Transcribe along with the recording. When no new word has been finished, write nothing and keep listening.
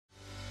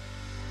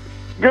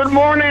Good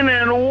morning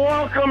and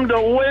welcome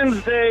to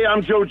Wednesday.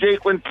 I'm Joe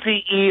Jaquin,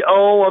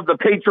 CEO of the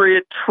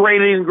Patriot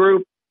Trading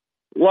Group,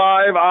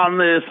 live on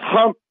this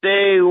Hump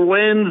Day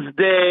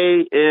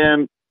Wednesday.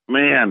 And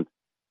man,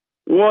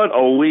 what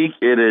a week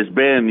it has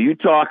been. You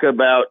talk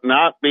about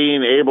not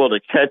being able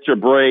to catch a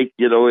break.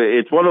 You know,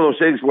 it's one of those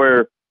things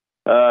where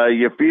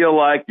you feel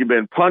like you've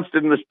been punched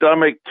in the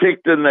stomach,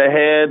 kicked in the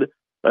head.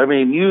 I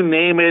mean, you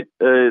name it,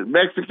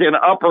 Mexican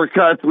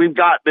uppercuts. We've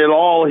gotten it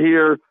all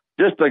here.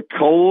 Just a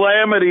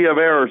calamity of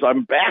errors.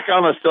 I'm back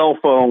on a cell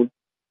phone.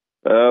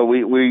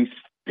 We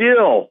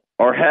still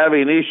are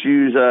having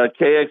issues.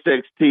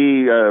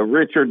 KXXT,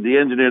 Richard, the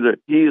engineer,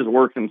 he is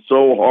working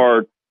so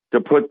hard to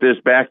put this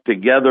back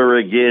together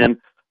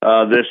again.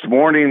 This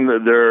morning,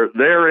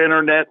 their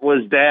internet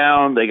was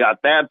down. They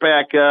got that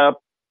back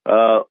up.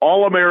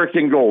 All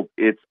American Gold,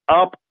 it's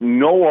up,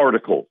 no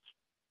articles.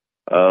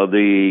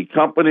 The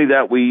company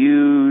that we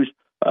use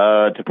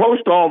to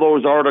post all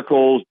those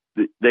articles,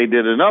 they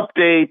did an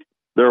update.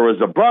 There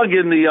was a bug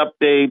in the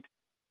update.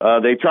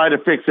 They tried to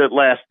fix it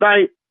last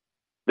night.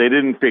 They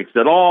didn't fix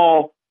it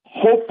all.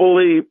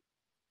 Hopefully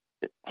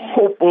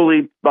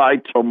by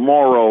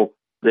tomorrow,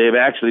 they've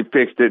actually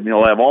fixed it, and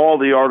you'll have all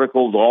the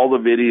articles, all the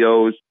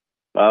videos.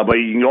 But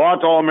you can go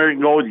out to All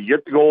American Gold, you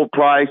get the gold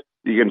price,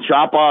 you can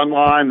shop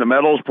online, the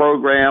metals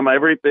program,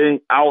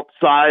 everything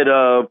outside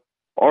of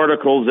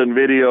articles and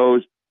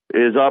videos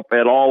is up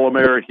at All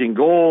American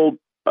Gold,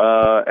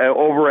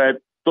 over at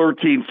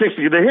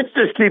 1360. The hits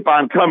just keep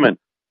on coming.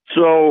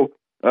 So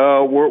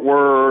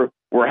we're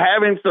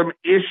having some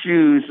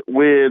issues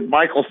with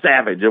Michael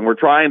Savage, and we're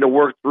trying to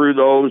work through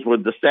those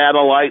with the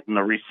satellite and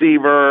the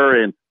receiver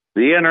and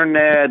the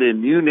internet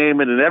and you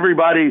name it. And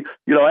everybody's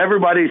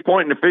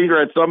pointing the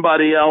finger at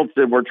somebody else,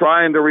 and we're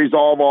trying to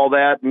resolve all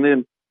that. And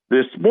then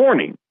this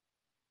morning,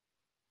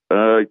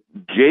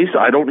 Jason,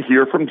 I don't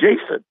hear from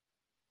Jason.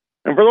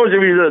 And for those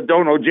of you that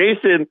don't know,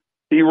 Jason,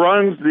 he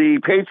runs the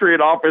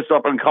Patriot office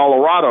up in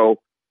Colorado.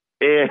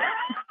 And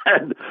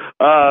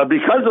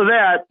because of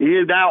that,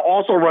 he now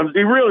also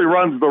really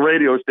runs the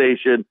radio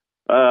station,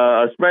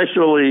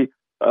 especially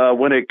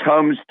when it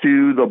comes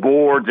to the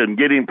boards and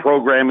getting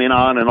programming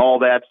on and all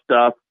that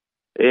stuff.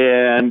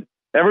 And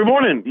every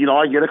morning,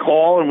 I get a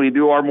call and we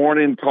do our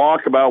morning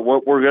talk about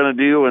what we're going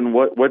to do and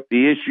what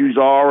the issues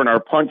are and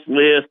our punch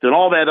list and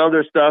all that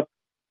other stuff.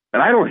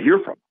 And I don't hear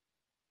from him.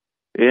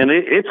 And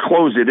it's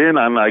closing in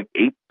on like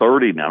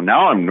 8:30 now.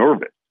 Now I'm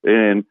nervous.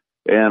 And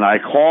I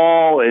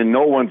call and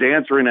no one's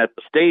answering at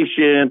the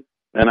station.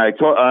 And I'm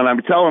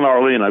telling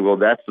Arlene, I go,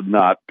 that's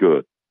not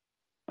good.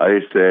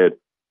 I said,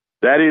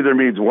 that either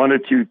means one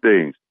of two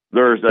things.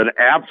 There's an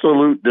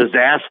absolute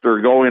disaster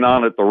going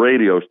on at the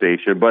radio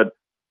station, but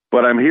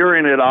I'm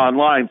hearing it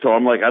online. So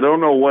I'm like, I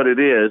don't know what it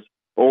is.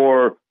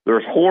 Or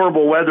there's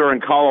horrible weather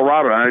in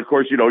Colorado. And of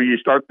course, you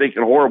start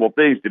thinking horrible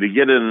things. Did he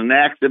get in an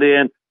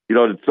accident?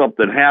 Did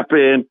something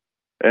happen?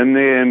 And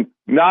then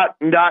not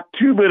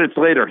 2 minutes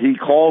later, he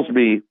calls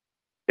me.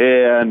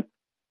 And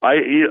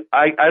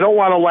I don't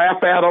want to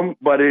laugh at him,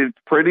 but it's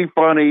pretty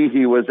funny.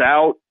 He was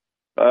out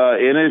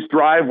in his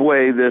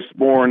driveway this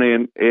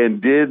morning and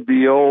did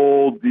the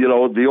old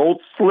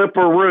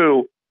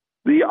slipperoo,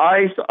 the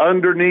ice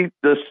underneath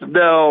the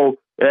snow.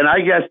 And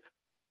I guess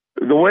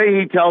the way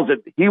he tells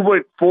it, he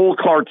went full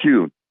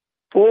cartoon,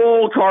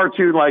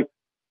 like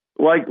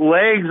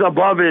legs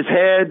above his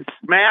head,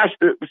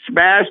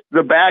 smashed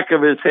the back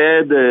of his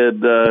head,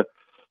 and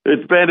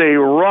it's been a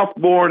rough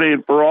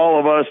morning for all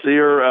of us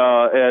here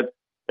at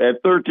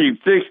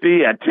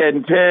 1360, at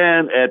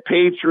 1010, at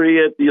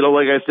Patriot.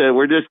 Like I said,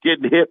 we're just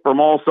getting hit from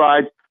all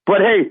sides.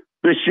 But hey,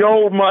 the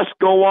show must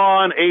go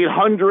on.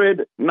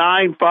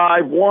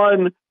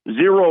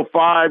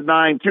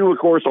 800-951-0592. Of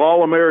course,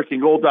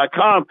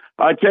 allamericangold.com.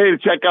 I tell you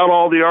to check out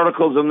all the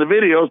articles and the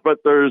videos,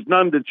 but there's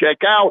none to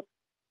check out.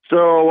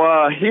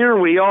 So here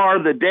we are,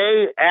 the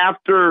day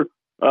after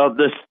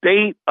the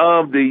State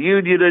of the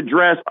Union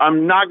address.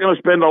 I'm not going to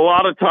spend a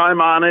lot of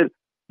time on it,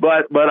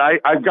 but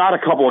I've got a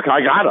couple of.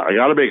 I got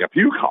to make a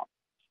few comments.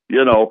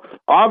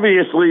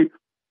 Obviously,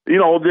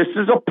 this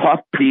is a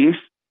puff piece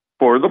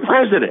for the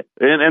president,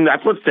 and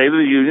that's what State of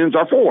the Unions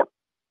are for.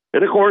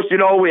 And of course,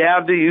 we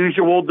have the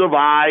usual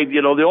divide.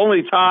 The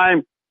only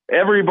time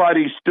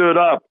everybody stood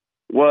up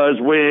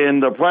was when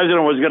the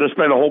president was going to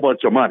spend a whole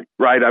bunch of money,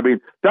 right? I mean,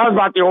 that was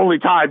not the only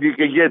time you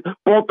could get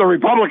both the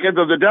Republicans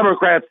and the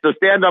Democrats to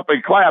stand up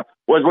and clap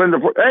was when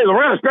we're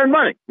going to spend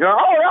money.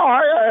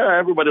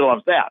 Everybody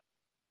loves that,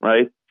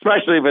 right?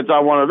 Especially if it's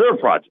on one of their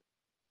projects.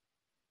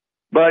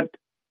 But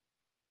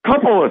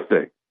couple of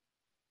things.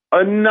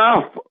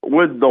 Enough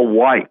with the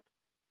white,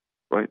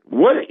 right?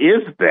 What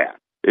is that?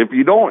 If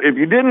you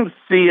didn't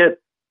see it,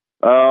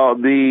 I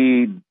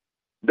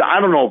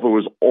don't know if it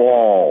was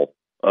all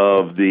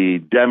of the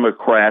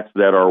Democrats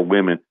that are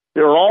women.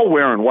 They're all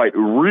wearing white.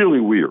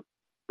 Really weird.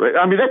 Right?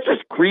 I mean, that's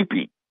just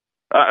creepy.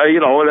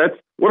 That's,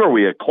 what are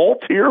we, a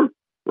cult here?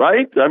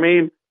 Right? I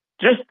mean,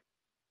 just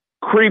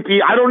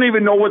creepy. I don't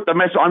even know what the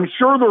message, I'm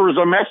sure there was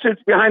a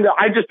message behind it.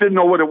 I just didn't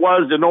know what it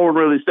was, and no one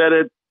really said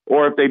it.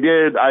 Or if they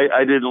did,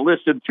 I didn't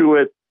listen to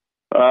it.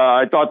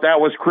 I thought that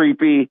was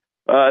creepy.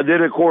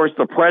 Then, of course,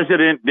 the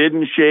president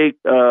didn't shake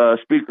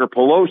Speaker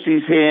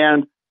Pelosi's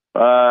hand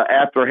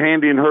after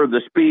handing her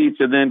the speech,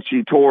 and then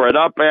she tore it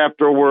up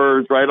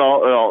afterwards, right?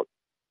 All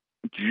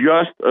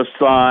just a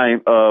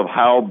sign of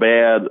how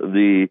bad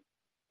the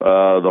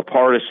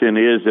partisan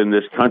is in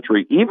this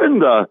country. Even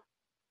the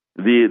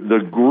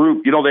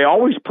group, they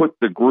always put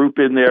the group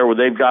in there where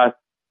they've got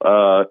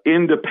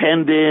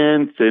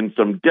independents and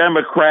some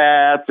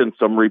Democrats and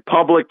some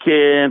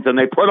Republicans, and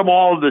they put them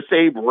all in the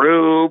same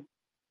room.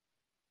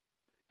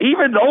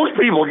 Even those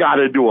people got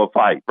into a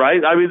fight,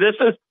 right? I mean, this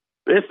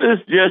is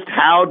just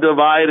how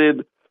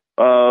divided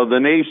the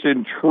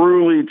nation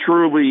truly,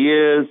 truly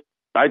is.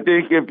 I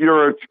think if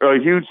you're a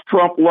huge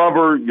Trump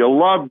lover, you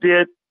loved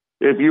it.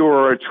 If you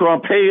were a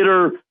Trump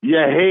hater, you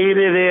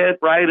hated it,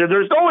 right? And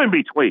there's no in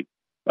between.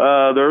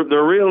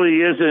 There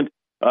really isn't.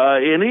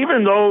 And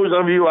even those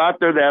of you out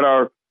there that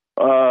are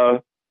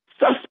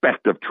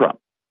suspect of Trump,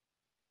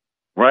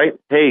 right?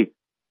 Hey,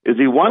 is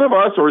he one of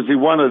us or is he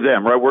one of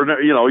them, right?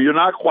 You're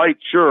not quite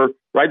sure,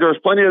 right? There's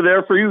plenty of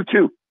there for you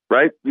too,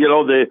 right?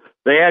 They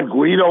had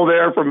Guido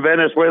there from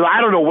Venezuela.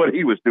 I don't know what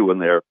he was doing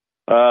there.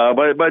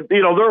 But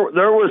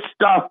there was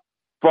stuff,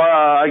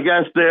 I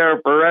guess, there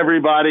for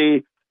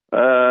everybody.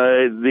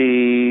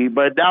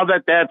 But now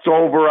that that's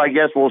over, I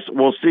guess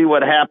we'll see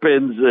what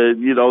happens.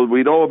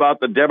 We know about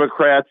the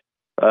Democrats.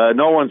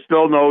 No one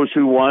still knows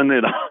who won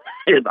in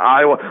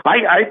Iowa.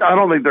 I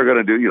don't think they're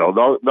going to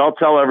do. They'll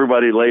tell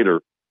everybody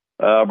later.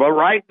 But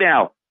right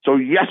now, so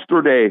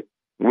yesterday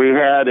we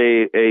had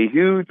a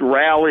huge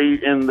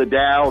rally in the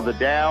Dow. The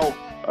Dow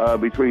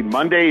between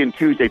Monday and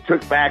Tuesday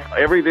took back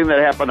everything that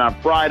happened on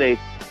Friday.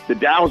 The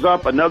Dow's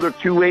up another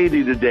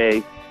 280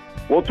 today.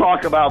 We'll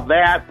talk about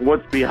that,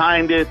 what's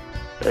behind it,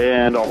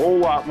 and a whole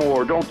lot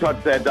more. Don't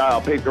touch that dial.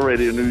 Patriot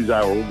Radio News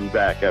Hour. We'll be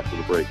back after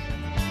the break.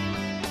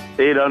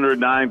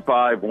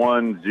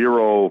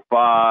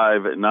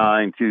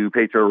 800-951-0592,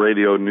 Patriot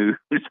Radio News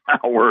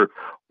Hour.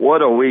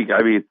 What a week.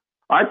 I mean,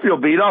 I feel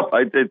beat up.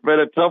 It's been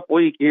a tough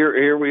week.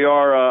 Here we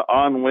are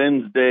on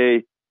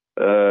Wednesday,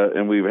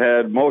 and we've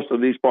had most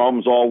of these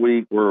problems all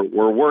week. We're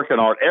working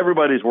hard.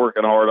 Everybody's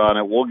working hard on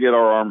it. We'll get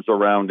our arms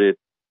around it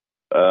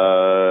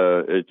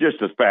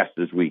just as fast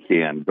as we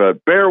can.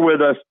 But bear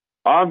with us.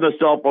 On the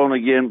cell phone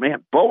again,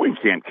 man, Boeing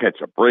can't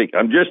catch a break.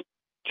 I'm just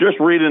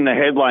reading the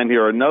headline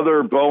here.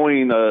 Another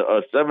Boeing,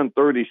 a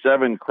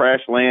 737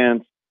 crash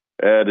lands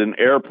at an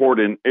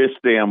airport in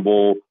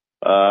Istanbul.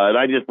 And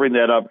I just bring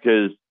that up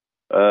because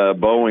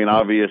Boeing,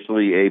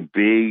 obviously a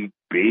big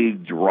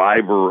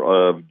driver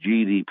of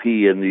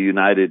GDP in the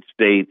United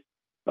States.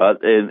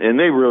 And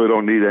they really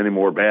don't need any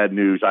more bad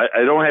news.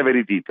 I don't have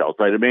any details,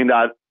 right? It may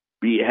not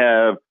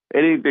have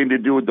anything to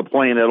do with the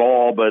plane at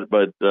all, but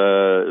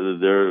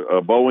their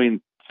Boeing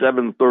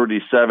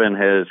 737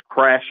 has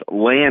crash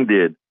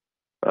landed.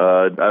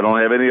 I don't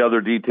have any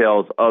other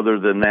details other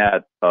than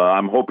that.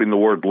 I'm hoping the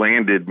word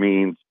landed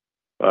means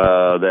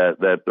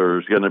that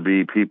there's going to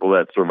be people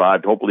that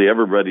survived. Hopefully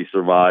everybody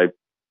survived.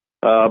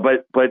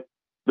 But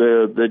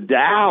the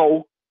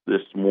Dow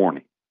this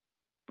morning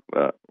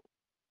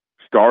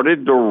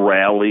started to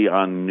rally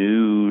on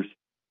news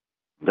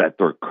that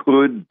there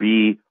could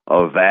be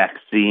a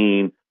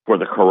vaccine for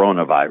the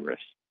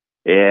coronavirus.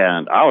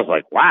 And I was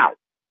like, wow,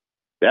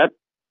 that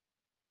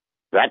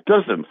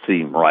doesn't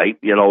seem right.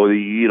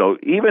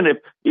 Even if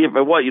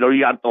it was,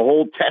 you got the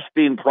whole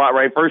testing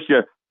right? First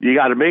you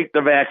got to make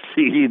the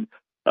vaccine,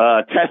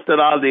 test it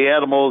on the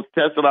animals,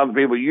 test it on the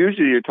people.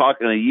 Usually you're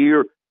talking a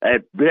year,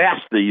 at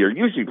best a year,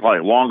 usually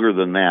probably longer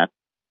than that.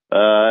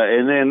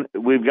 And then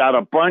we've got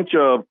a bunch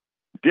of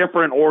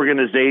different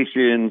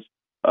organizations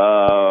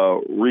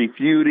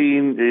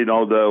refuting,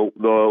 the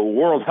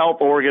World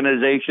Health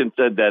Organization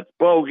said that's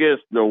bogus,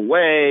 no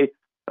way.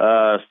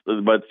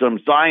 But some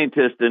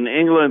scientists in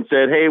England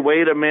said, hey,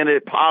 wait a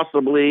minute,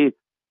 possibly.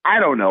 I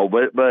don't know,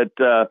 but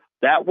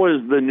that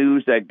was the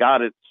news that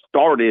got it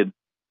started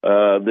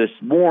this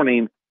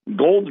morning.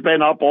 Gold's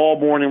been up all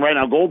morning. Right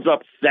now, gold's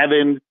up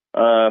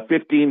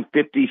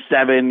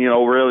 1557,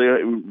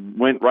 really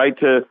went right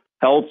to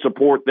held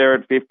support there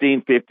at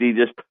 1550,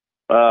 just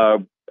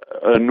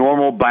a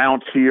normal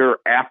bounce here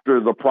after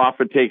the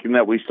profit taking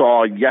that we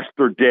saw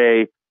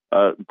yesterday.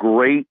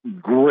 Great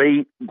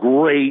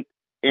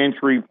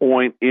entry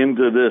point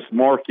into this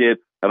market,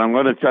 and I'm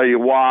going to tell you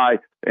why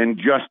in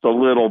just a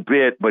little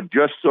bit. But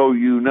just so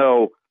you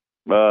know,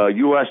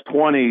 U.S.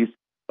 20s,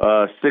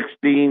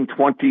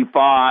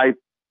 16.25,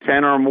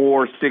 10 or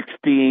more,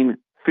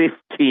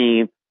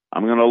 16.15.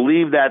 I'm going to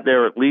leave that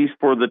there at least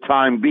for the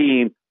time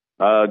being.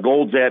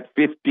 Gold's at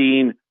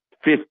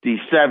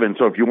 15.57.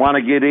 So if you want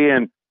to get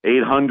in,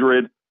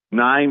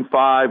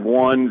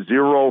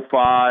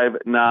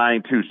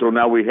 800-951-0592. So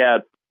now we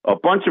had a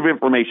bunch of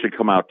information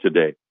come out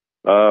today.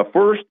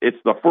 First,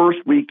 it's the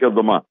first week of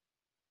the month.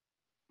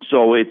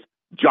 So it's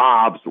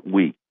jobs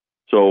week.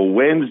 So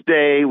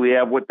Wednesday, we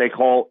have what they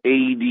call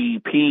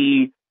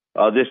ADP.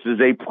 This is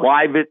a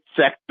private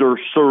sector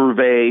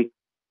survey.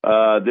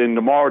 Then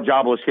tomorrow,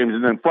 jobless claims.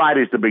 And then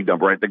Friday's the big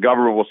number, right? The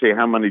government will say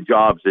how many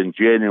jobs in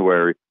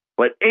January.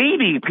 But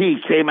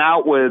ADP came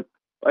out with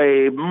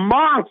a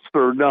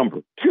monster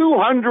number,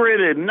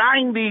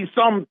 290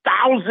 some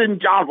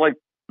thousand jobs, like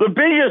the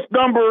biggest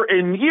number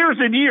in years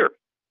and years.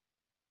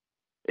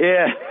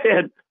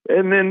 And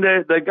then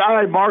the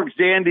guy, Mark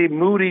Zandi,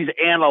 Moody's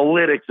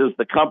Analytics is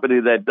the company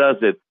that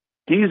does it.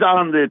 He's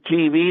on the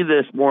TV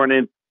this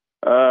morning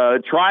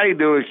trying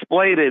to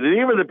explain it. And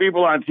even the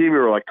people on TV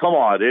were like, come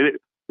on.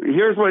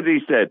 Here's what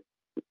he said.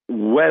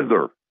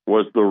 Weather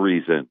was the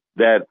reason.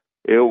 That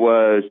it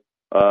was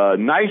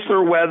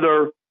nicer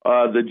weather.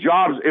 The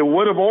jobs, it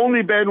would have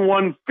only been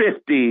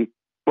 150,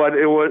 but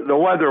the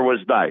weather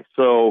was nice.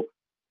 So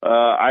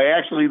I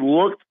actually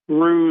looked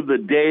through the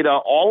data.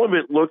 All of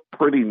it looked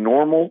pretty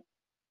normal,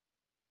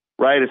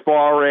 right? As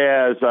far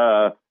as,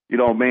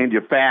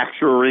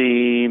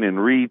 manufacturing and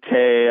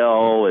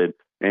retail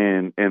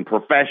and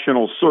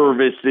professional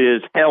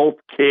services,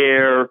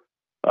 healthcare,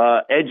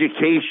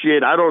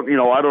 education. I don't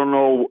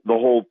know the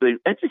whole thing.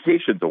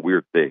 Education's a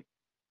weird thing.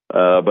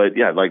 But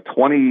yeah, like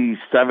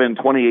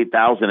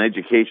 28,000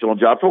 educational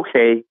jobs.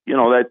 Okay.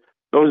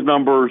 Those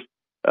numbers,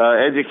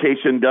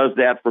 education does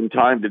that from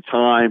time to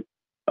time.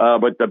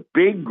 But the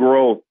big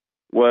growth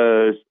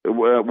was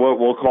what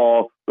we'll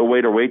call the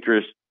waiter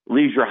waitress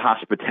leisure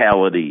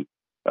hospitality,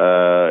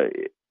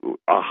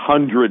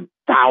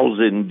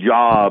 100,000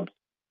 jobs.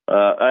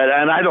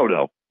 And I don't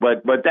know,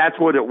 but that's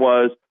what it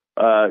was.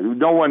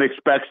 No one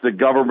expects the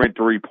government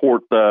to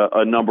report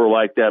a number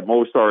like that.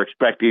 Most are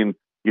expecting,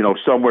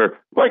 somewhere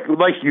like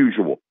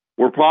usual.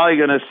 We're probably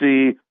going to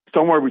see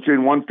somewhere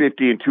between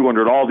 150 and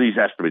 200, all these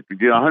estimates,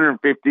 between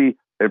 150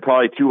 and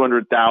probably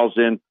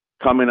 200,000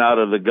 coming out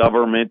of the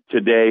government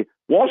today.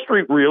 Wall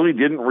Street really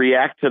didn't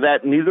react to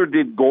that. Neither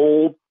did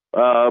gold,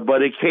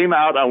 but it came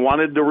out. I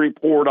wanted to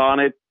report on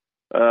it.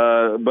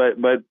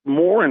 But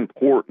more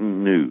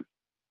important news,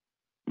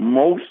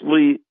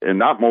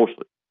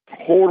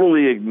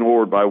 totally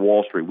ignored by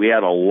Wall Street. We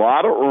had a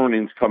lot of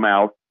earnings come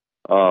out.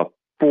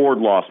 Ford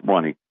lost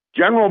money.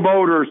 General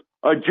Motors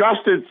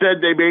adjusted,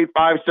 said they made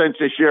 5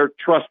 cents a share.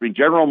 Trust me,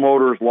 General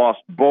Motors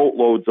lost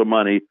boatloads of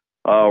money.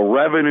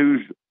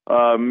 Revenues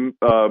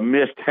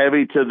missed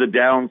heavy to the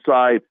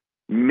downside.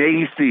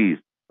 Macy's,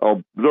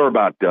 they're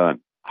about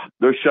done.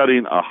 They're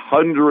shutting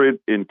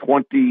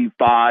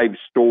 125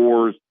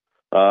 stores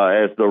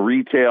as the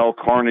retail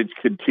carnage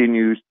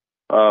continues.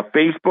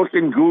 Facebook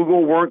and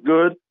Google weren't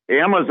good.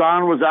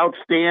 Amazon was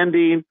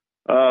outstanding.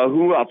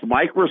 Who else?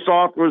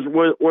 Microsoft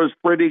was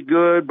pretty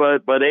good,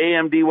 but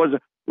AMD was.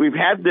 We've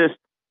had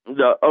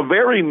a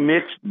very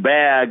mixed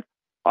bag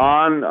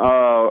on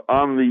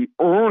the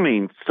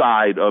earnings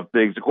side of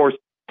things. Of course,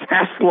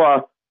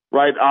 Tesla,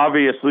 right?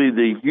 Obviously,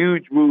 the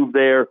huge move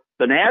there.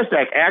 The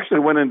Nasdaq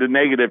actually went into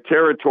negative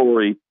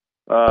territory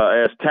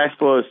as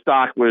Tesla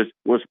stock was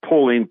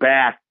pulling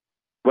back,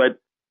 but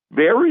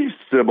very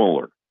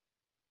similar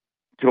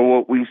to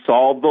what we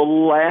saw the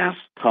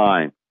last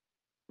time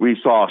we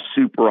saw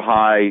super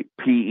high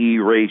PE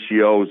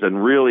ratios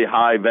and really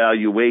high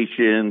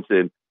valuations,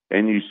 and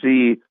you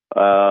see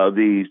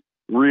these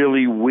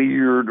really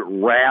weird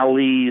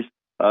rallies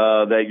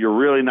that you're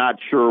really not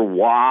sure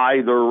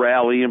why they're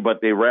rallying, but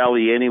they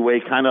rally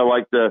anyway, kind of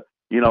like the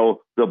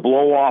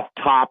blow off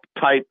top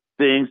type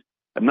things.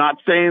 I'm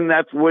not saying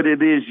that's what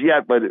it is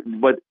yet, but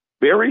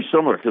very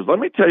similar. Because let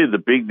me tell you the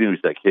big news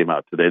that came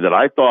out today that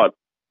I thought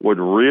would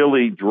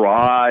really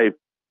drive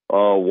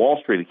Wall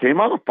Street. It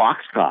came out of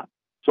Foxconn.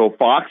 So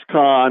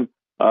Foxconn,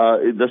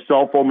 the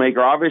cell phone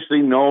maker,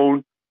 obviously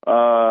known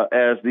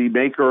as the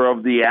maker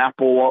of the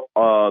Apple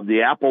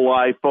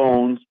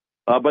iPhones,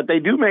 but they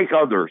do make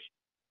others.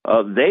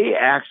 They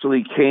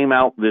actually came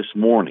out this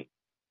morning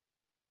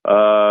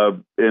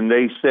and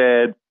they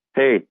said,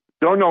 "Hey,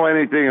 don't know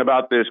anything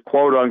about this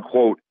quote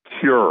unquote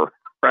cure,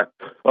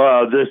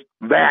 this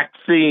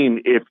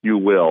vaccine, if you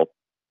will."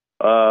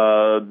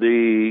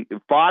 The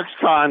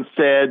Foxconn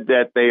said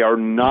that they are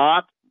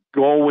not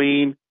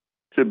going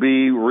to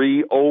be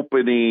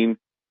reopening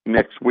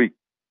next week.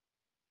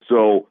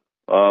 So,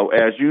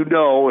 as you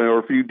know, or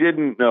if you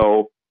didn't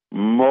know,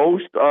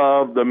 most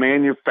of the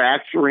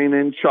manufacturing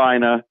in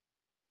China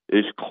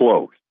is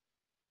closed.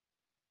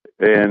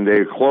 And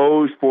they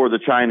closed for the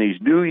Chinese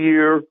New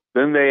Year.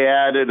 Then they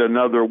added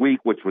another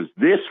week, which was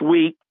this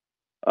week,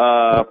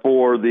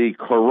 for the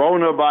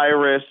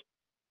coronavirus.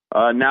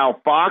 Now,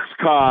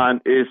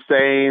 Foxconn is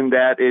saying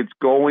that it's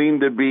going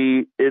to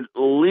be at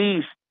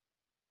least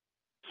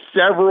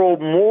several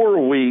more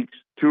weeks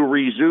to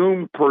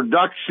resume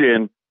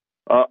production,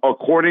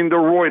 according to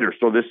Reuters.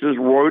 So this is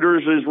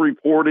Reuters is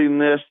reporting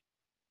this.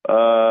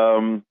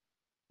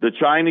 The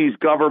Chinese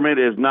government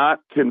is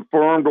not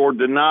confirmed or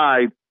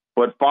denied,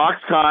 but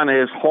Foxconn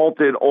has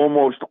halted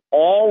almost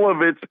all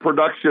of its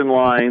production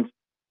lines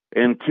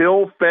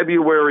until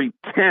February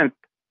 10th.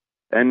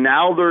 And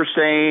now they're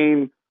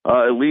saying,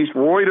 at least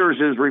Reuters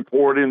is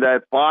reporting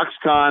that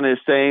Foxconn is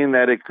saying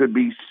that it could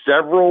be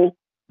several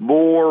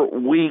more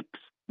weeks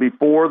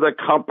before the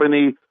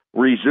company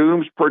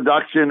resumes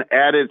production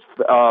at its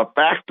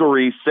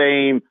factory,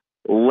 saying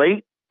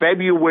late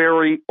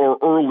February or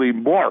early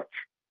March.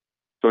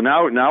 So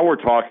now we're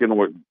talking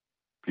what,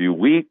 a few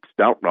weeks,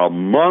 now a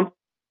month,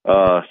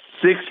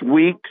 6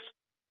 weeks.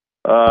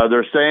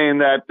 They're saying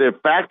that the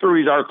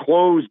factories are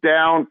closed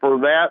down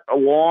for that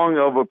long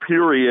of a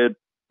period.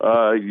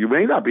 You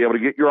may not be able to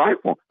get your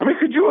iPhone. I mean,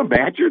 could you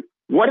imagine?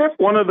 What if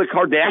one of the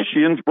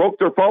Kardashians broke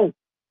their phone?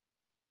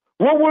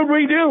 What would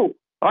we do?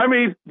 I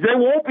mean, they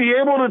won't be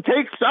able to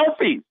take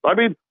selfies. I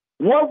mean,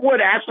 what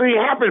would actually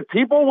happen?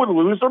 People would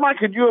lose their mind.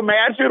 Could you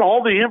imagine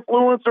all the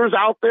influencers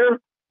out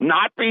there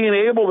not being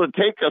able to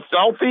take a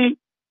selfie?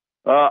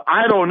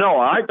 I don't know.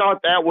 I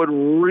thought that would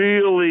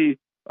really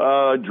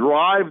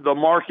drive the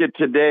market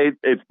today.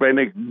 It's been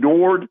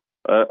ignored.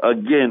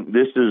 Again,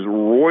 this is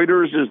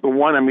Reuters is the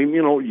one. I mean,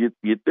 you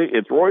think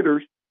it's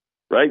Reuters,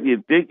 right?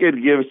 You'd think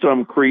it'd give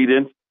some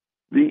credence.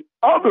 The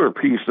other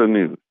piece of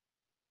news,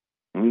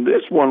 and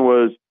this one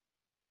was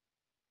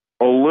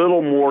a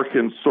little more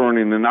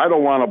concerning, and I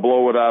don't want to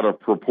blow it out of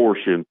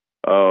proportion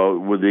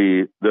with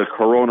the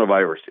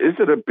coronavirus. Is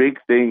it a big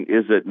thing?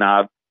 Is it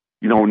not?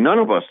 None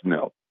of us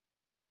know,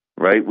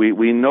 right?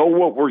 We know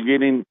what we're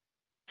getting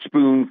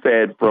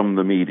spoon-fed from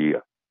the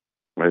media,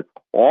 right?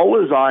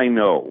 All as I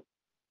know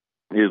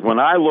is when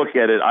I look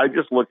at it, I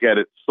just look at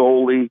it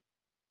solely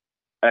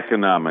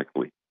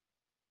economically.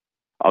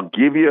 I'll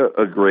give you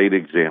a great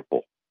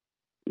example.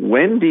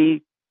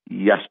 Wendy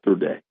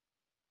yesterday,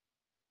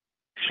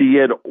 she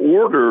had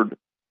ordered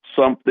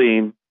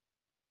something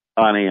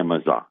on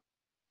Amazon.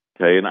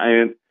 Okay,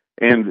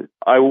 and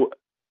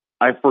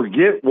I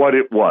forget what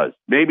it was.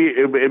 Maybe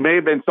it may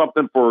have been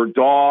something for a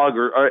dog,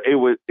 or it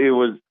was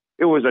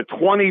a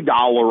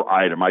 $20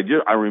 item.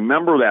 I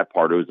remember that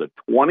part. It was a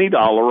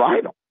 $20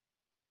 item.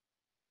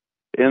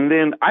 And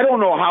then I don't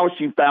know how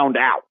she found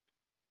out,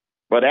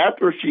 but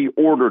after she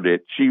ordered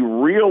it, she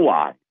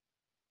realized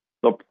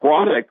the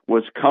product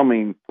was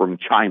coming from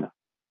China.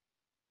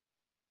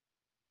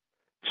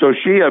 So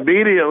she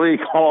immediately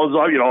calls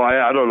up,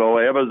 I don't know,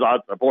 Amazon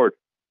support.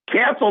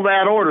 Cancel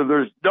that order.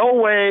 There's no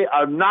way.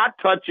 I'm not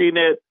touching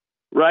it,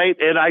 right?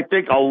 And I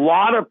think a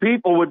lot of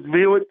people would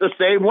view it the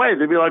same way.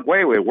 They'd be like,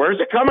 wait, where's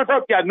it coming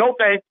from? Yeah, no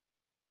thanks.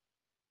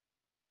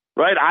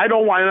 Right? I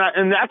don't want that.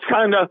 And that's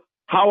kind of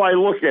how I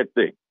look at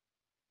things.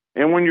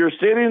 And when you're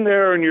sitting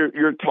there and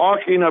you're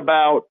talking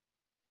about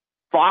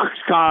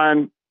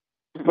Foxconn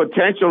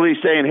potentially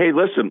saying, hey,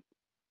 listen,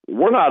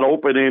 we're not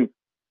opening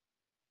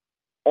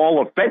all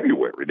of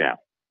February now.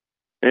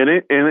 And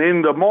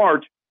in the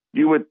March,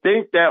 you would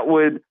think that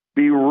would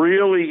be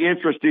really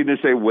interesting to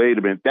say, wait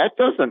a minute, that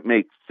doesn't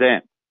make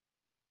sense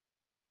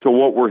to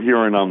what we're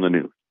hearing on the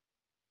news.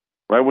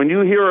 Right? When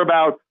you hear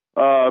about,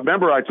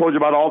 remember I told you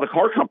about all the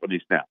car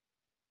companies now.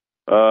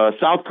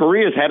 South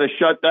Korea's had to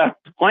shut down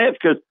plants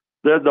because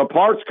the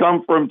parts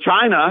come from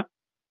China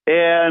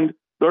and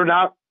they're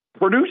not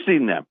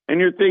producing them. And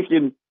you're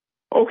thinking,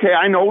 okay,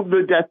 I know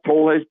the death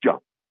toll has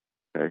jumped,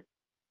 okay,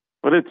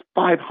 but it's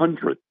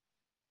 500.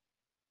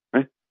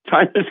 Right?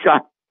 China's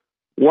got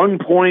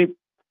 1.3,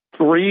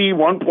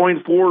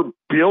 1.4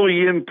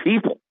 billion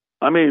people.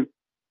 I mean,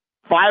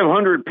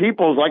 500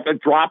 people is like a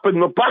drop in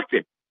the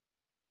bucket.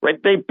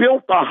 Right? They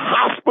built a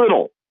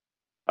hospital.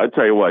 I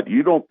tell you what,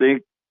 you don't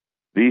think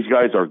these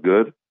guys are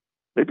good?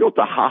 They built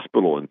a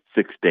hospital in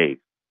 6 days.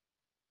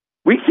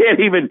 We can't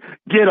even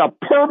get a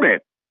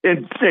permit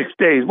in 6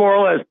 days, more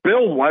or less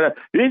build one.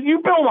 If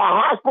you build a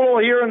hospital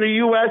here in the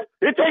U.S.,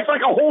 it takes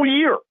like a whole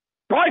year.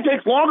 Probably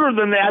takes longer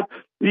than that.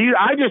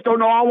 I just don't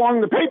know how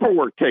long the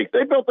paperwork takes.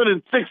 They built it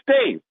in 6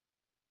 days.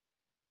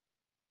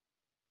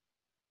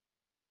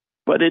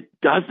 But it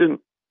doesn't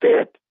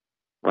fit,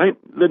 right?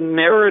 The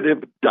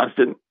narrative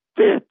doesn't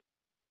fit.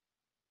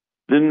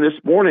 Then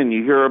this morning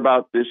you hear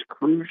about this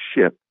cruise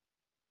ship.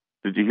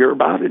 Did you hear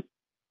about it?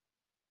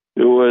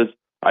 It was,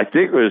 I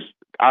think it was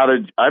out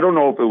of, I don't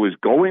know if it was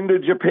going to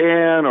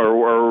Japan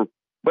or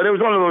but it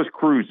was one of those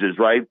cruises,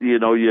 right? You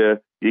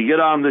get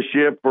on the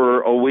ship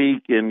for a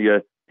week and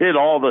you hit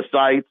all the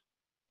sites.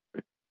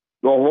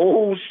 The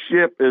whole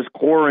ship is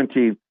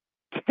quarantined.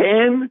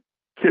 10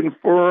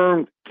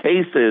 confirmed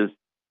cases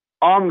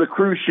on the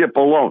cruise ship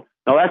alone.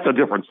 Now that's a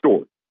different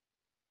story.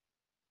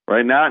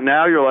 Right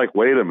now you're like,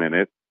 wait a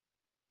minute.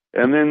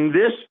 And then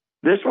this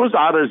was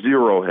out of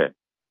Zero Hedge.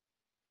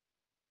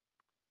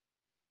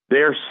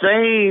 They're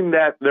saying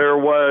that there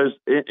was,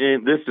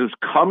 this is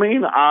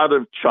coming out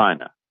of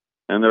China,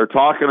 and they're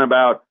talking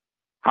about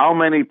how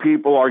many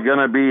people are going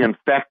to be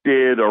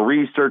infected. A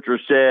researcher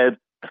said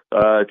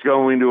it's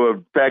going to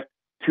affect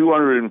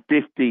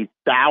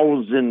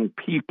 250,000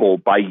 people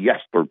by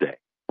yesterday,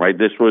 right?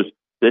 This was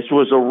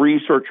a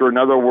researcher. In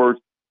other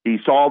words, he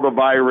saw the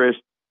virus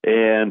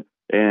and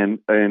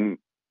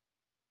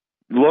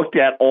looked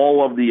at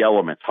all of the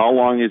elements. How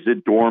long is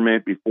it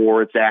dormant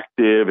before it's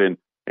active? And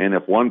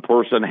if one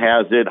person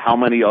has it, how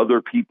many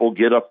other people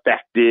get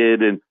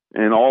affected and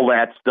all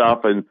that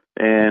stuff. And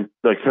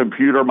the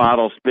computer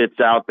model spits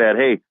out that,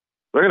 hey,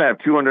 they're going to have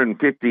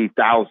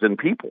 250,000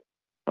 people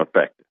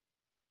affected.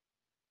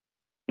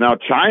 Now,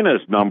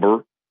 China's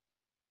number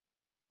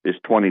is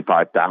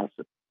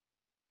 25,000.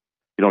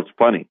 It's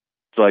funny.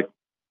 It's like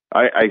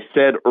I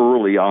said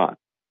early on,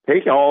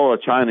 take all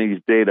of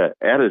Chinese data,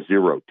 add a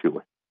zero to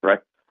it, right?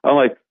 I'm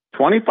like,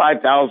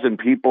 25,000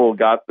 people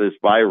got this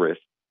virus,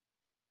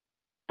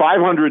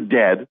 500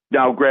 dead.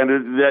 Now,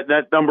 granted,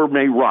 that number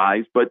may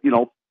rise, but,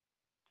 it's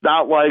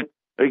not like,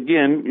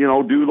 again,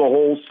 do the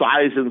whole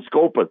size and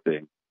scope of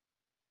things.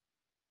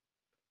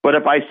 But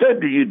if I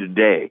said to you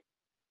today,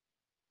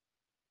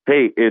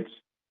 hey, it's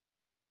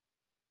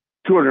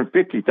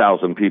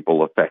 250,000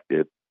 people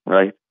affected,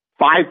 right?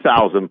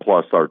 5,000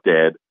 plus are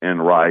dead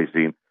and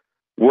rising.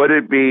 Would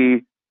it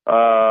be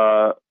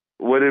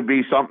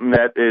something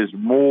that is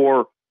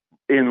more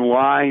in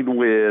line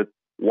with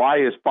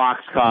why is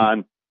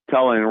Foxconn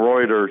telling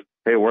Reuters,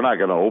 hey, we're not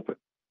going to open,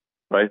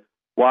 right?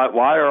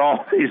 Why are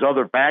all these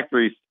other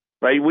factories,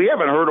 right? We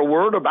haven't heard a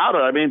word about it.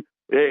 I mean,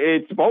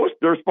 they're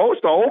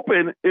supposed to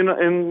open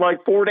in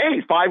like 4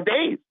 days, 5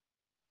 days.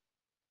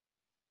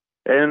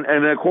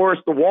 And of course,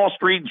 the Wall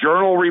Street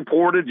Journal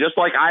reported, just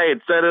like I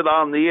had said it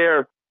on the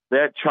air,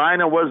 that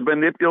China was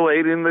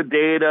manipulating the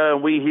data.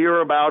 And we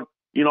hear about,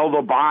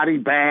 the body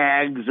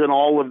bags and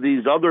all of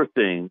these other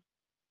things.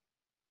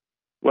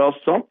 Well,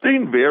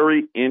 something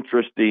very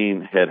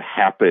interesting had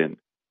happened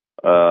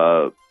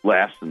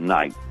last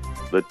night.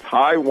 The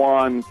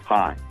Taiwan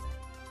Times,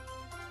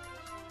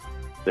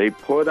 they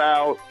put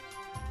out,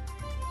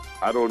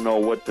 I don't know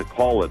what to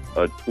call it,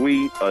 a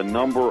tweet, a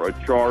number,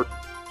 a chart.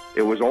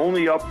 It was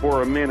only up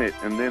for a minute,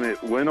 and then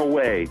it went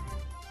away,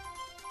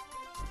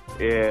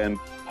 and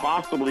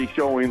possibly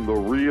showing the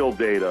real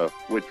data,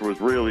 which was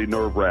really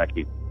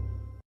nerve-wracking.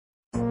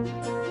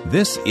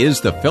 This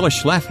is the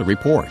Phyllis Schlafly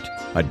Report,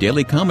 a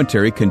daily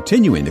commentary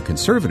continuing the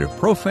conservative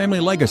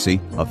pro-family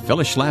legacy of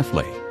Phyllis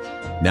Schlafly.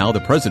 Now the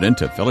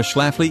president of Phyllis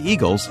Schlafly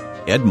Eagles,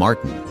 Ed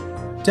Martin.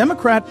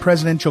 Democrat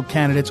presidential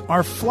candidates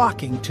are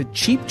flocking to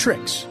cheap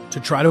tricks to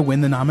try to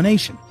win the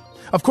nomination.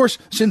 Of course,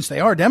 since they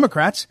are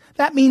Democrats,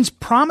 that means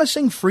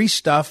promising free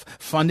stuff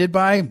funded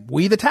by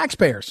we the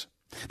taxpayers.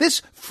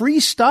 This free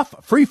stuff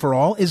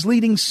free-for-all is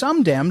leading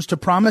some Dems to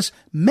promise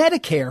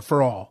Medicare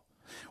for all.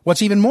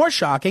 What's even more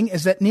shocking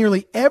is that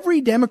nearly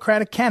every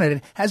Democratic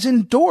candidate has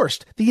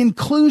endorsed the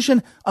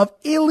inclusion of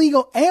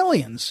illegal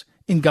aliens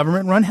in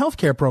government-run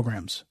healthcare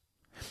programs.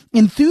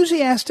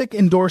 Enthusiastic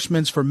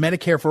endorsements for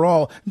Medicare for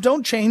all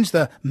don't change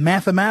the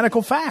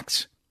mathematical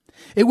facts.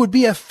 It would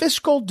be a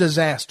fiscal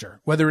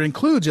disaster, whether it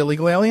includes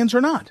illegal aliens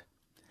or not.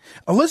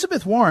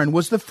 Elizabeth Warren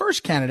was the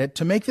first candidate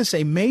to make this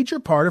a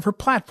major part of her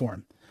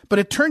platform, but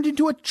it turned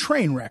into a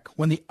train wreck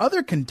when the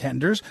other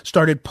contenders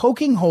started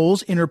poking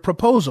holes in her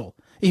proposal,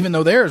 even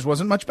though theirs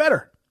wasn't much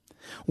better.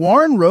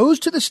 Warren rose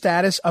to the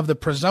status of the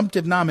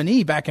presumptive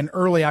nominee back in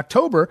early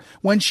October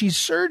when she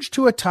surged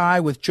to a tie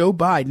with Joe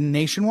Biden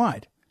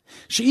nationwide.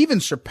 She even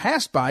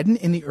surpassed Biden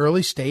in the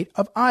early state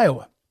of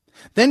Iowa.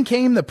 Then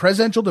came the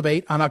presidential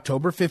debate on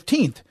October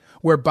 15th,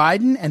 where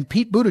Biden and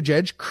Pete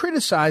Buttigieg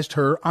criticized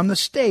her on the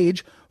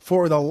stage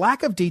for the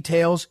lack of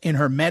details in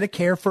her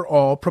Medicare for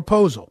All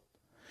proposal.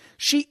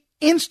 She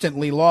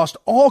instantly lost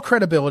all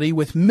credibility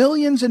with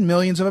millions and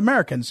millions of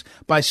Americans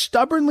by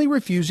stubbornly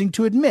refusing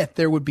to admit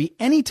there would be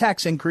any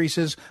tax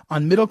increases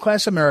on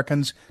middle-class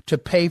Americans to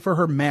pay for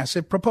her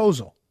massive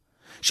proposal.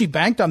 She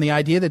banked on the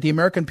idea that the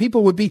American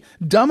people would be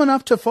dumb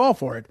enough to fall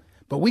for it,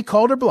 but we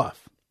called her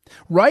bluff.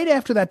 Right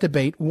after that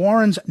debate,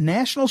 Warren's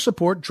national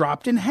support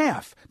dropped in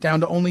half, down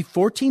to only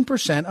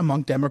 14%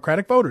 among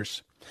Democratic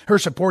voters. Her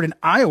support in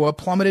Iowa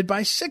plummeted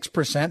by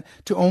 6%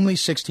 to only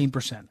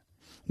 16%.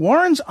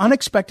 Warren's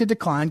unexpected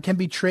decline can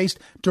be traced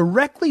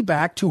directly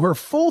back to her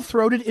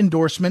full-throated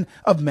endorsement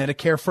of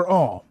Medicare for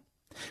All.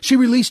 She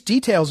released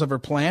details of her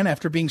plan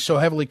after being so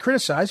heavily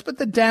criticized, but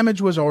the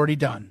damage was already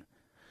done.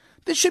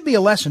 This should be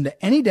a lesson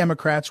to any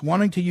Democrats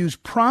wanting to use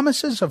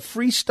promises of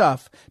free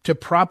stuff to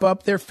prop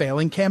up their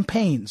failing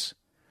campaigns.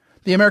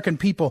 The American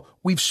people,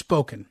 we've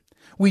spoken.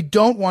 We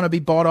don't want to be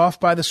bought off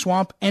by the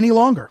swamp any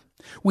longer.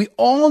 We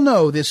all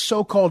know this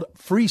so-called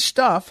free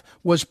stuff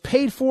was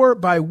paid for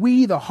by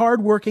we, the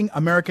hard-working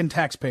American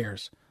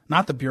taxpayers,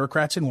 not the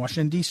bureaucrats in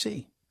Washington,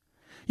 D.C.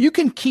 You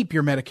can keep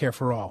your Medicare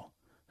for All.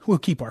 We'll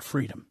keep our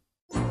freedom.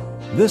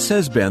 This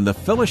has been the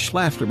Phyllis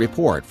Schlafly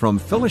Report from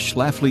Phyllis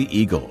Schlafly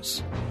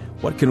Eagles.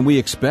 What can we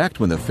expect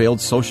when the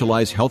failed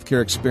socialized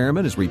healthcare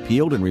experiment is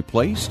repealed and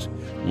replaced?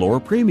 Lower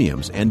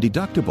premiums and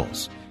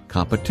deductibles,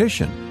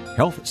 competition,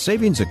 health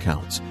savings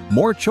accounts,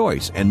 more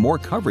choice, and more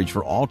coverage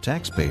for all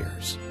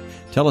taxpayers.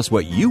 Tell us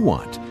what you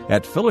want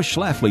at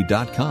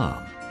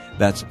phyllisschlafly.com.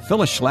 That's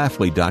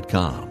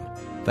phyllisschlafly.com.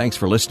 Thanks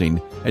for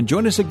listening, and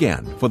join us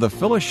again for the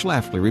Phyllis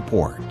Schlafly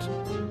Report.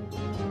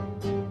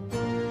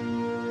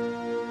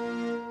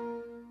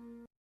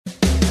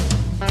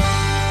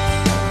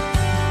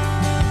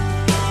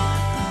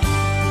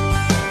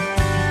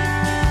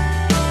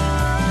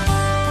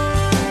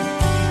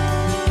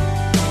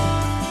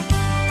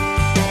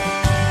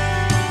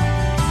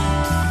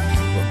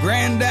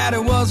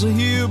 Was a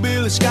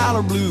hillbilly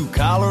scholar, blue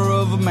collar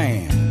of a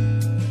man.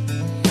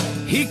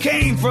 He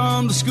came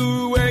from the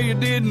school where you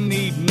didn't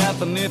need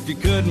nothing if you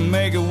couldn't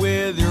make it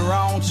with your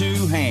own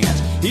two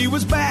hands. He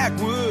was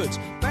backwards,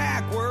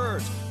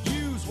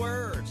 use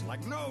words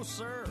like no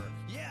sir,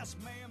 yes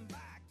ma'am.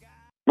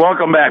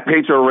 Welcome back,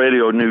 Patriot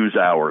Radio News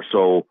Hour.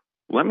 So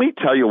let me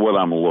tell you what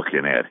I'm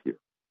looking at here.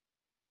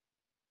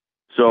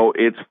 So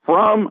it's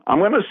from, I'm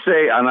going to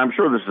say, and I'm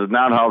sure this is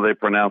not how they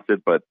pronounce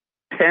it, but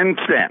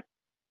Tencent.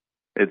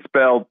 It's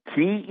spelled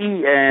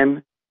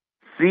Tencent.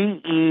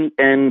 Okay,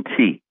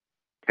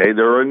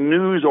 they're a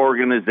news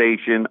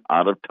organization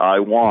out of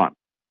Taiwan.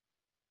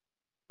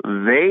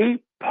 They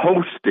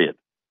posted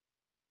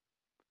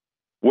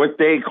what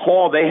they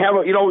call, they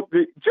have,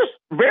 just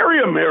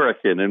very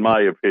American, in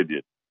my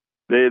opinion.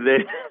 They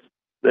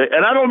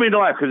and I don't mean to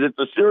laugh because it's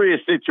a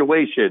serious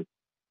situation,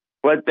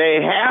 but they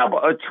have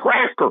a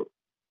tracker,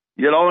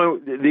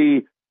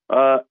 the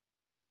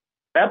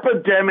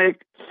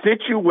epidemic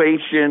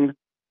situation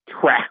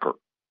tracker.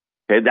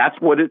 Okay,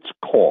 that's what it's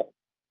called.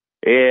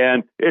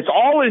 And it's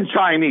all in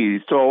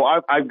Chinese. So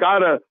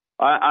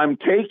I'm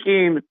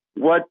taking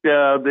what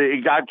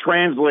it got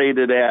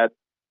translated at,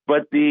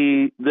 but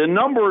the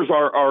numbers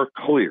are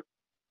clear.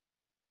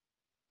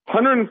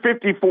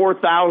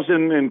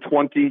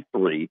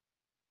 154,023,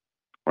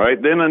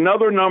 right? Then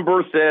another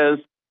number says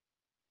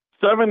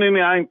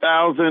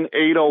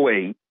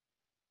 79,808.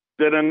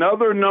 Then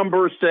another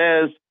number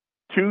says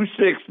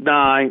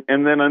 269,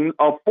 and then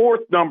a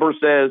fourth number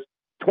says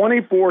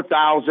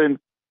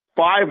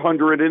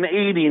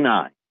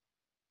 24,589.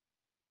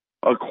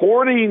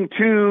 According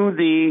to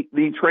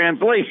the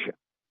translation,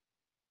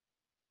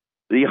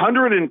 the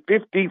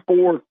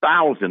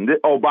 154,000.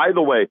 Oh, by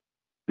the way,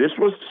 this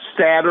was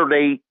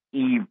Saturday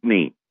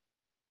evening.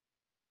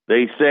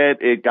 They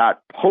said it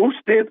got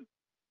posted,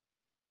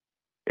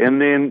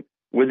 and then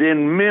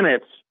within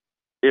minutes,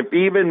 if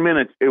even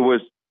minutes, it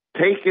was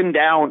taken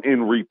down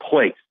and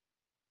replaced.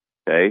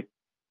 Okay?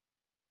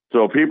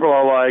 So people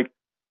are like,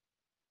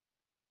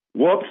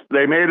 whoops,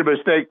 they made a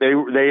mistake.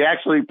 They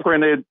actually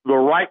printed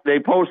they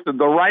posted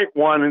the right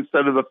one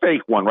instead of the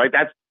fake one, right?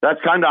 That's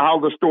kind of how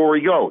the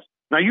story goes.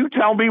 Now you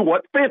tell me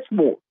what fits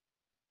more.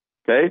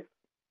 Okay?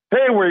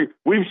 Hey,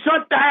 we've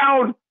shut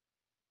down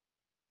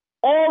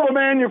all the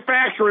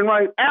manufacturing,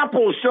 right?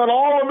 Apple shut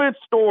all of its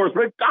stores,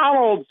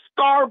 McDonald's,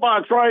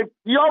 Starbucks, right?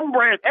 Yum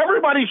Brand,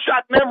 everybody's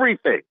shutting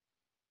everything.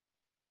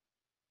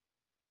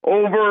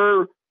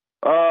 Over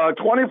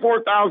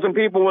 24,000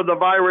 people with the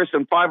virus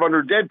and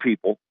 500 dead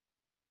people.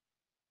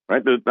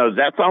 Right? Does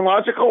that sound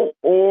logical?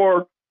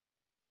 Or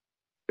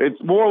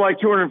it's more like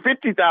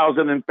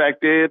 250,000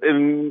 infected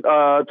and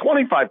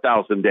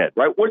 25,000 dead,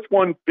 right? Which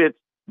one fits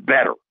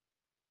better?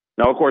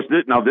 Now, of course,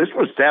 this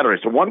was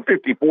Saturday, so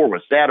 154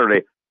 was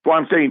Saturday. So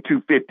I'm saying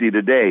 250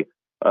 today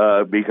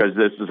because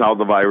this is how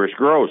the virus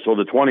grows. So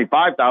the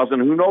 25,000,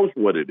 who knows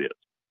what it is?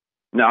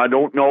 Now, I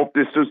don't know if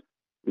this is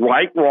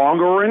right, wrong,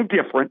 or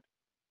indifferent,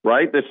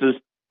 right? This is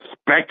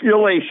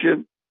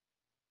speculation,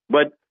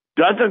 but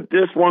doesn't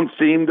this one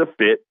seem to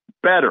fit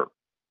better?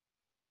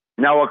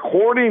 Now,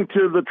 according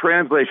to the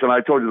translation,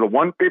 I told you the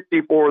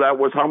 154, that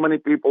was how many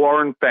people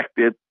are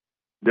infected.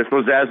 This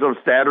was as of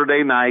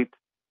Saturday night.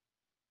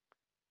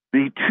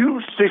 The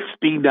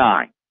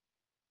 269,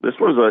 this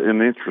was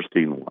an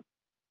interesting one.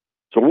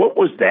 So what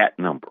was that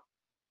number?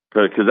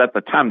 Because at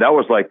the time, that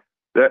was like,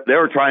 they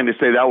were trying to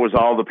say that was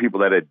all the people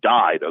that had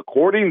died.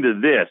 According to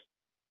this,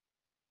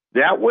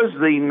 that was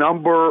the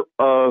number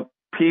of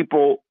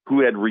people who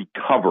had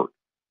recovered.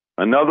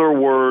 In other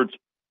words,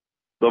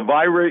 the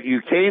virus, you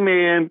came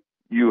in,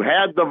 you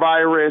had the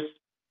virus,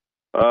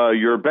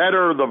 you're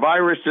better, the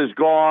virus is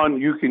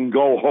gone, you can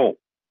go home.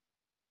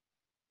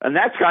 And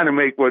that's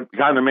what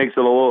kind of makes it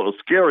a little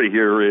scary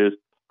here is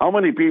how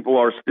many people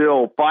are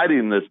still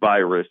fighting this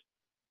virus.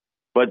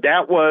 But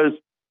that was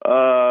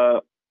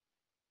the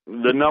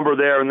number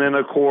there. And then,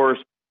 of course,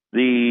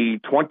 the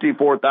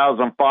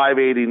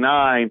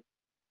 24,589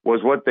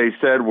 was what they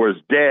said was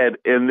dead.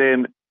 And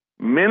then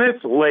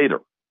minutes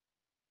later,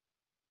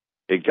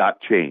 it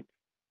got changed.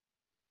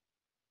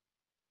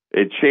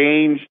 It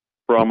changed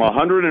from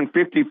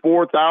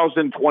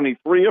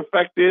 154,023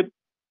 affected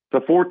to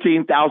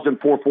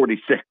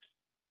 14,446.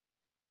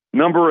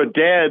 Number of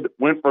dead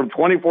went from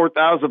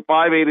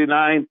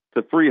 24,589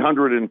 to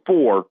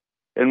 304.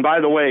 And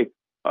by the way,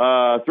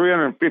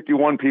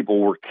 351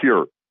 people were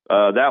cured.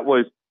 That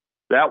was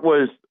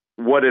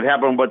what had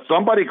happened. But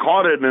somebody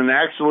caught it and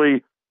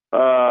actually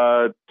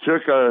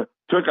took a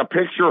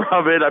picture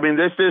of it. I mean,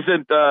 this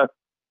isn't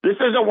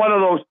one of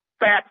those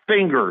fat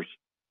fingers.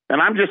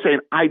 And I'm just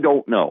saying, I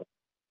don't know.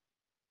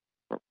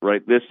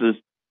 Right? This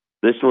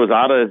was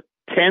out of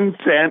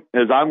Tencent,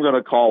 as I'm going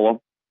to call them,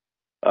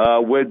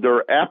 with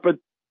their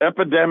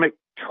epidemic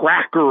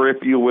tracker,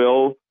 if you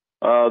will,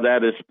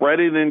 that is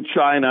spreading in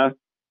China.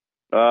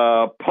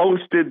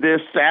 Posted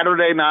this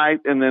Saturday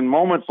night, and then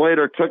moments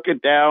later took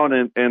it down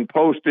and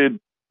posted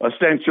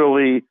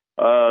essentially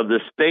the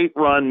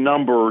state-run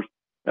numbers.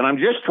 And I'm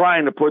just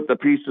trying to put the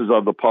pieces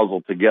of the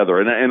puzzle together.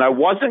 And I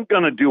wasn't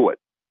going to do it.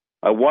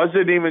 I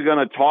wasn't even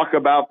going to talk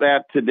about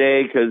that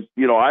today because,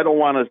 I don't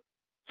want to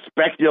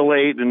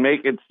speculate and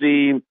make it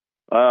seem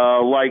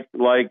like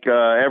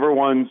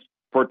everyone's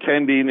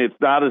pretending it's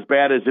not as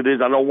bad as it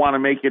is. I don't want to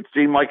make it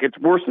seem like it's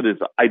worse than it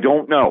is. I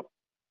don't know.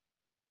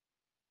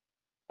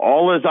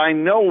 All as I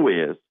know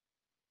is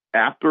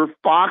after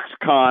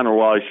Foxconn, or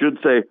well, I should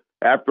say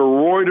after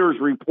Reuters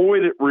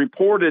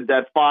reported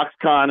that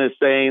Foxconn is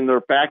saying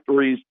their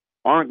factories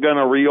aren't going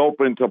to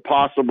reopen to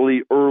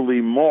possibly early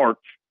March,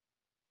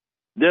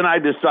 then I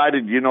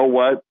decided, you know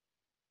what?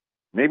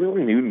 Maybe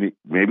we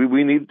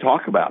need to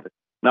talk about it.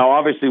 Now,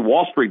 obviously,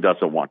 Wall Street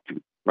doesn't want to,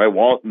 right?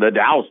 The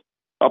Dow's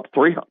up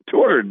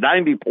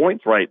 290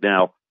 points right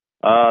now.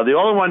 The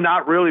only one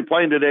not really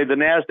playing today, the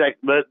Nasdaq,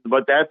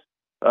 but that's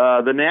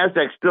the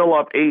Nasdaq's still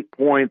up 8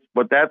 points,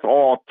 but that's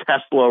all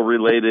Tesla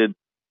related.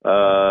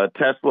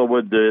 Tesla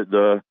with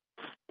the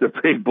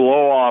big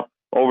blow off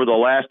over the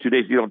last 2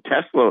 days.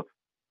 Tesla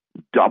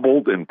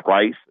doubled in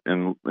price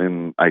in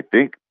I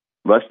think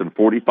less than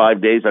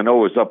 45 days. I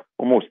know it was up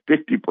almost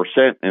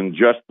 50% in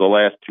just the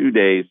last 2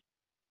 days.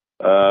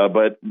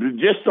 But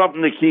just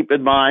something to keep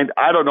in mind.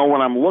 I don't know,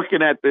 when I'm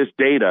looking at this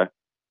data,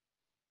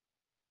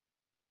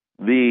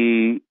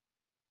 the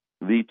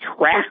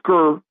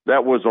tracker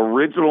that was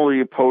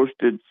originally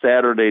posted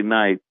Saturday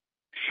night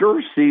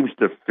sure seems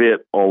to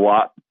fit a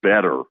lot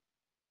better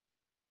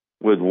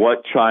with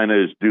what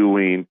China is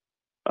doing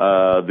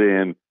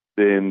than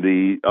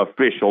the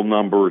official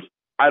numbers.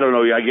 I don't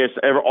know. I guess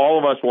all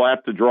of us will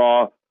have to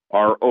draw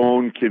our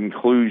own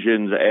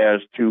conclusions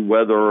as to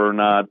whether or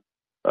not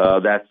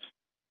that's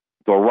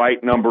the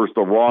right numbers,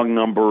 the wrong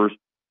numbers.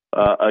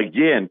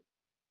 Again,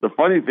 the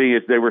funny thing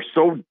is they were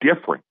so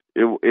different.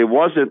 It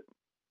wasn't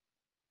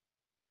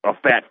a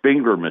fat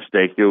finger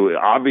mistake.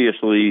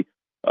 Obviously,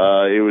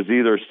 it was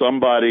either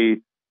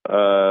somebody.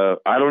 I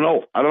don't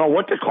know. I don't know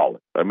what to call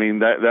it. I mean,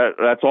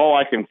 that's all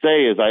I can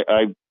say is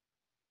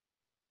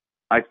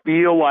I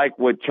feel like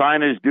what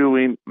China's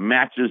doing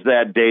matches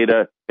that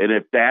data, and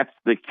if that's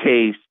the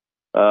case,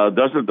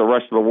 doesn't the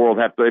rest of the world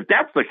have to? If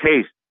that's the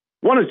case,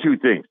 one of two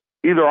things: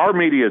 either our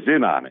media is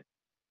in on it,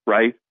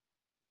 right?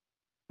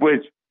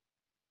 Which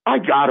I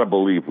gotta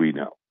believe we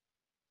know,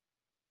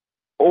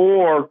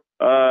 or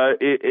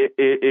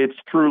it's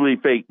truly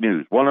fake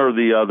news, one or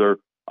the other.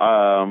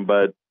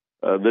 But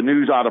the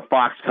news out of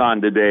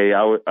Foxconn today,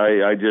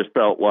 I just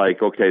felt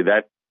like, okay,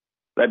 that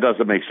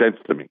doesn't make sense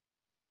to me.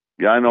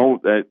 Yeah, I know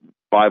that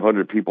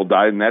 500 people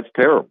died, and that's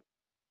terrible.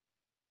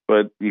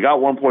 But you got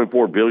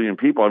 1.4 billion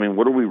people. I mean,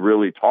 what are we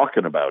really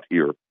talking about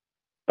here?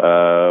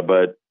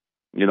 But,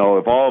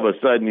 if all of a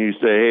sudden you say,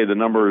 hey, the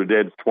number of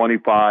dead is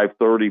 25,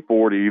 30,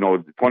 40,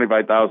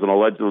 25,000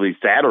 allegedly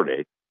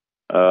Saturday,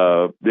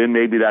 then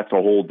maybe that's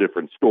a whole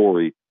different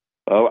story.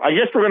 I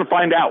guess we're going to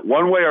find out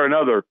one way or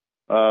another.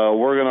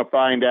 We're going to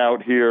find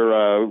out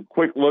here.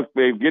 Quick look,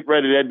 babe. Get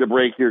ready to head to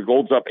break here.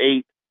 Gold's up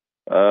 8,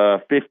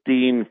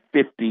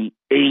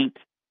 15.58.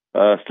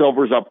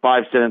 Silver's up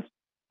 5 cents,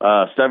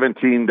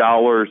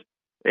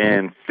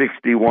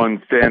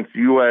 $17.61.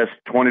 U.S.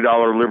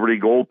 $20 Liberty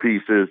gold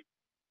pieces.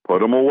 Put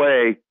them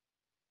away.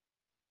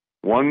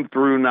 1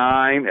 through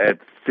 9 at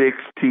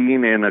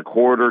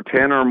 16.25.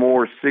 10 or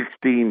more,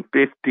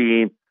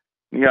 16.15.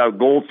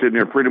 Gold sitting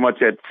there pretty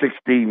much at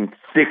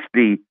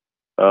 16.60.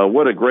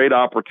 What a great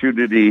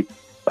opportunity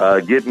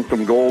getting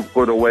some gold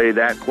put away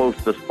that close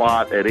to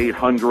spot at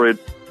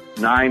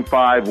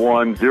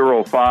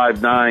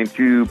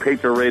 800-951-0592.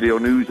 Patriot Radio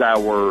News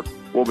Hour.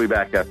 We'll be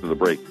back after the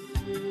break.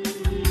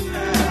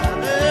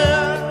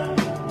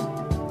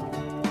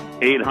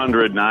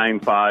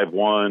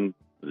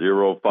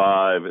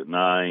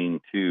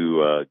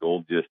 800-951-0592.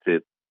 Gold just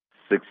hit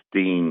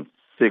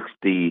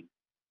 1660.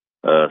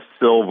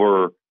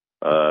 Silver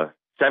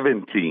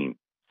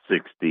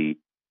 1760,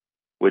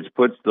 which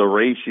puts the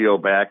ratio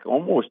back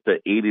almost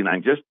to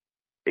 89. Just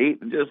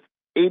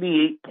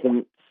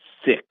 88.6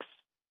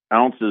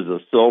 ounces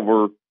of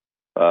silver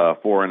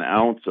for an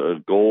ounce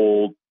of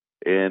gold.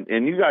 And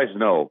you guys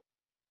know,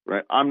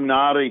 right? I'm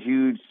not a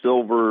huge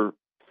silver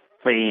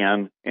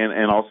fan,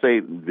 and I'll say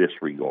in this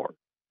regard,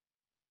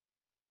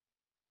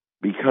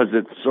 because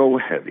it's so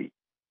heavy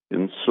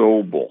and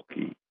so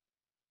bulky,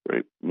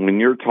 right? When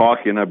you're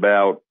talking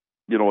about,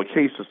 a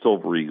case of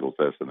Silver Eagles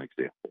as an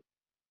example,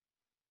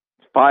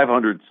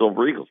 500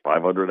 Silver Eagles,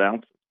 500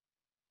 ounces.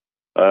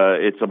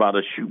 It's about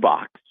a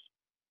shoebox,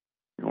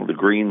 the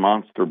green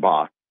monster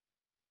box,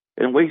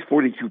 and weighs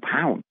 42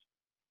 pounds,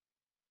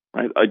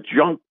 right? A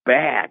junk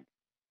bag,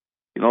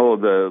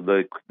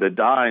 the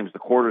dimes, the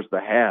quarters, the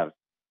halves,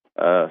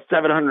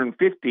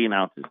 715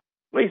 ounces,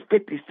 weighs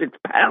 56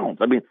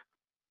 pounds. I mean,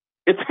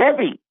 it's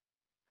heavy.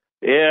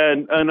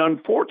 And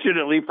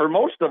unfortunately for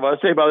most of us,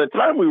 by the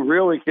time we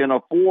really can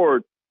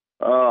afford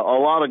a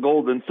lot of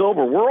gold and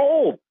silver, we're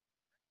old.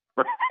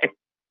 Right?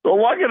 So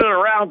lugging it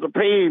around is a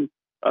pain.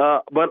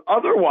 But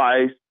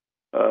otherwise,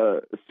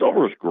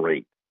 silver is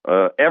great.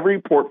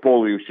 Every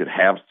portfolio should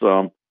have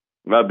some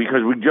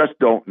because we just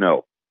don't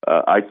know.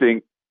 I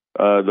think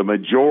the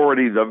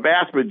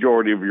vast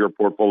majority of your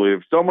portfolio,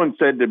 if someone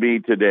said to me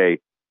today,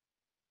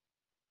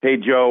 hey,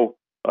 Joe,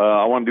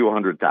 I want to do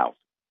 100,000.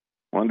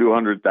 I want to do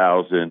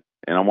 100,000,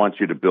 and I want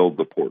you to build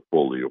the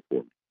portfolio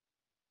for me.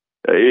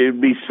 It'd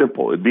be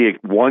simple. It'd be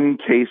one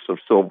case of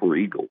Silver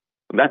Eagle,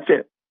 and that's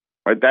it.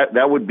 Right?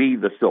 That would be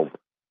the silver.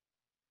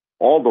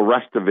 All the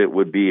rest of it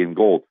would be in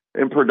gold,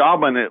 and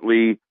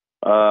predominantly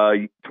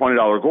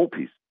 $20 gold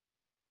piece,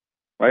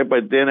 right?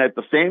 But then at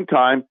the same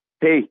time,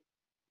 hey,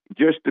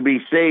 just to be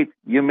safe,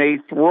 you may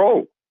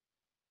throw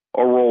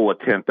a roll of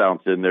 10th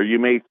ounce in there. You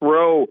may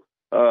throw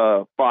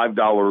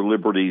 $5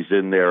 Liberties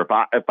in there.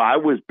 If I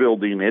was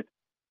building it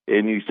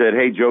and you said,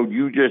 hey, Joe,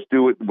 you just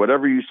do it,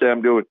 whatever you say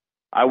I'm doing,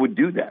 I would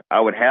do that. I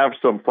would have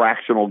some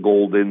fractional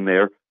gold in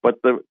there.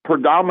 But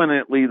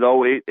predominantly,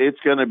 though, it's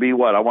going to be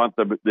what? I want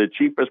the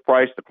cheapest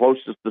price, the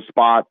closest to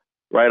spot,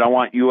 right? I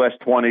want US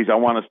 20s. I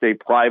want to stay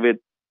private.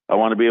 I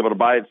want to be able to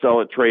buy it, sell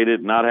it, trade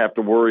it, not have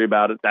to worry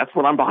about it. That's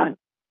what I'm buying,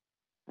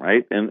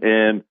 right?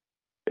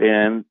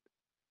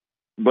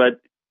 But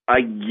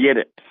I get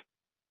it,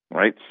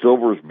 right?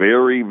 Silver's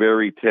very,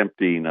 very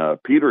tempting.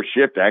 Peter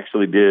Schiff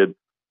actually did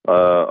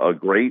a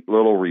great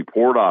little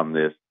report on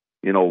this.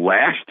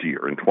 Last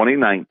year in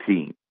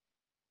 2019,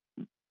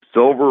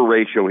 silver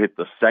ratio hit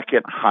the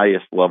second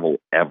highest level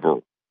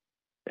ever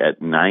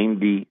at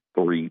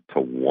 93 to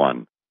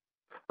 1.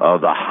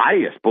 The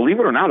highest, believe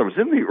it or not, it was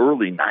in the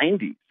early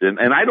 90s.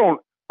 And I don't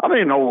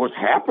even know what was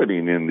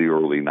happening in the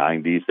early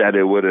 90s that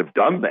it would have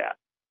done that.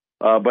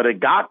 But it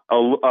got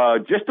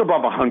just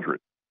above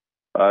 100.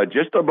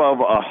 Just above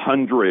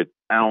 100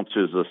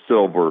 ounces of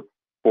silver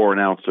for an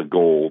ounce of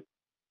gold.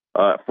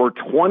 For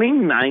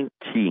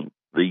 2019,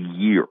 the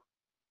year,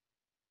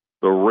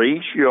 the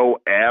ratio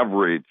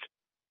averaged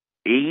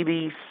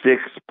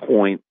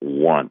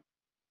 86.1.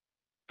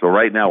 So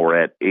right now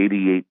we're at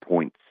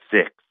 88.6.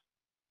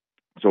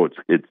 So it's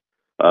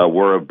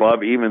we're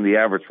above even the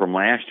average from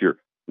last year.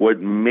 What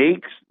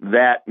makes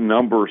that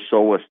number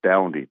so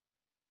astounding?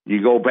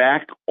 You go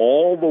back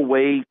all the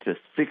way to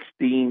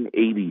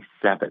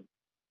 1687.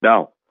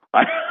 Now,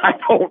 I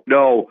don't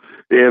know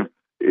if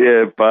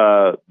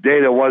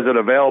data wasn't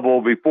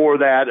available before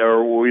that,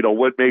 or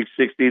what makes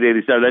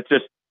 1687. That's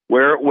just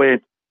where it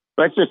went.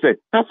 Let's just say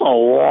that's a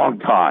long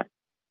time.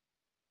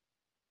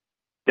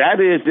 That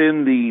is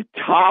in the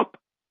top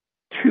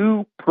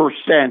 2%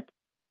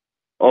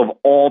 of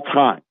all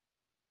time,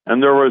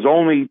 and there was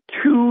only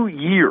 2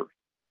 years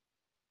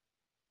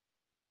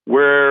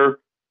where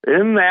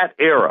in that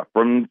era,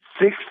 from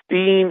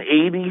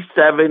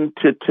 1687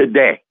 to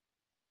today,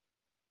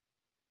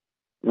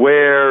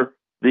 where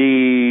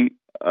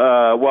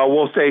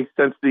we'll say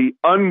since the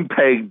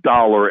unpegged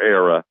dollar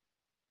era,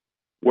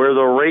 where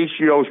the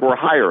ratios were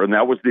higher, and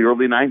that was the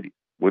early 90s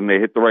when they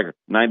hit the record,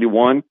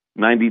 91,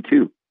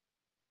 92.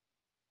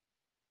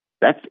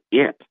 That's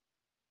it.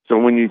 So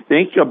when you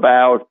think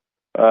about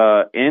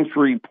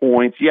entry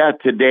points,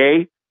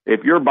 today,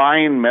 if you're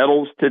buying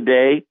metals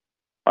today,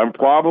 I'm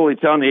probably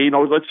telling you,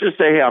 let's just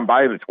say, hey, I'm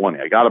buying a 20.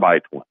 I got to buy a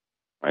 20,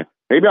 right?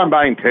 Maybe I'm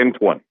buying 10,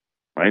 20,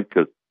 right?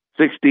 Because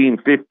 16,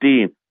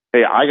 15,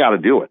 hey, I got to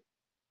do it,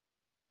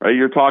 right?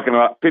 You're talking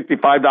about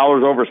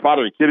 $55 over spot.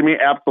 Are you kidding me?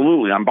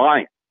 Absolutely. I'm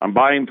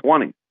buying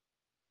 20.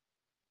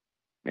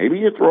 Maybe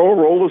you throw a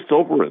roll of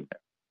silver in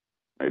there.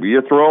 Maybe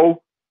you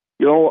throw,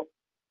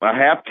 a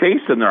half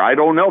case in there. I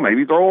don't know.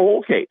 Maybe throw a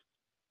whole case.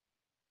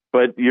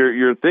 But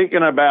you're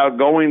thinking about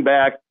going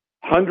back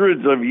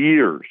hundreds of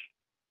years.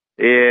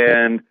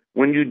 And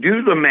when you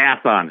do the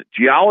math on it,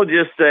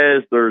 geologist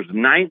says there's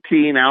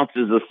 19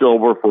 ounces of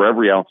silver for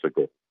every ounce of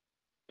gold.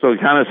 So you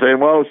kind of say,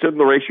 well, shouldn't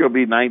the ratio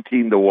be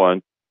 19 to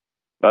 1?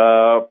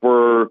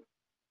 For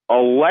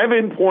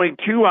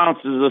 11.2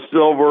 ounces of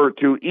silver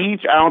to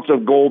each ounce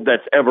of gold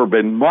that's ever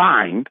been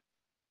mined,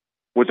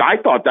 which I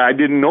thought that I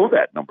didn't know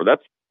that number.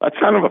 That's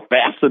kind of a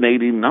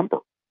fascinating number,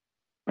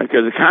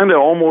 because it kind of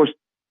almost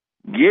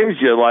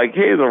gives you like,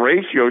 hey, the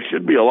ratio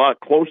should be a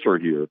lot closer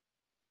here.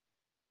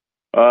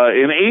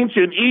 In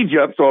ancient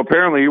Egypt, so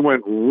apparently you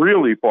went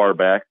really far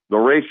back, the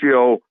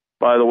ratio,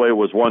 by the way,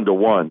 was 1 to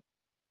 1.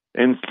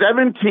 In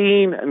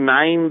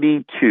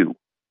 1792,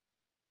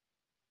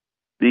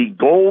 the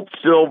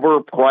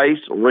gold-silver price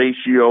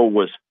ratio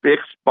was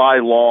fixed by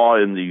law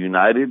in the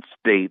United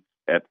States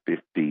at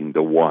 15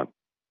 to 1.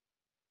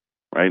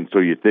 Right? And so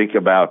you think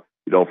about,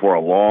 for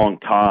a long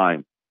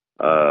time,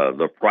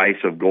 the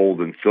price of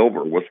gold and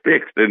silver was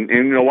fixed. And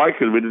you know why?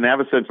 Because we didn't have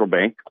a central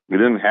bank. We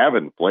didn't have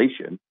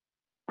inflation.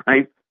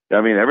 Right?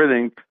 I mean,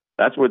 everything,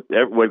 that's what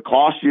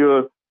cost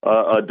you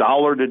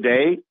 $1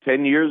 today,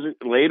 10 years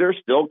later,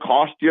 still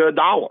cost you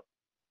 $1.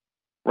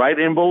 Right?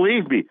 And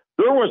believe me,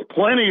 there was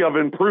plenty of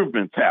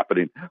improvements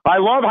happening. I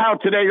love how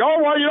today,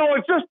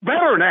 it's just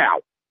better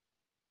now.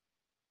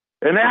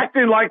 And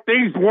acting like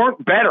things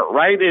weren't better,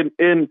 right? In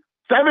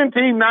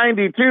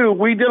 1792,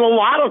 we did a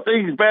lot of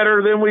things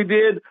better than we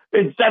did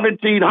in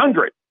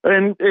 1700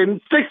 and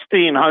in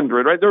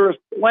 1600, right? There was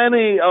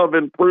plenty of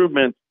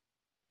improvements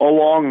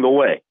along the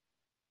way,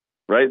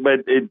 right?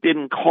 But it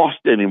didn't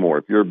cost anymore.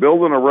 If you're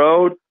building a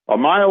road, a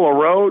mile of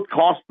road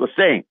costs the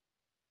same,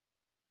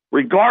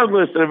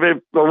 regardless of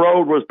if the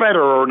road was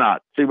better or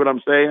not. See what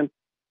I'm saying?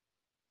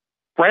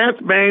 France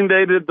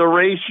mandated the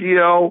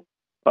ratio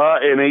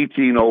in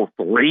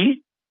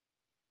 1803,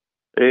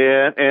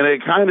 and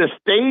it kind of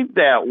stayed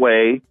that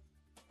way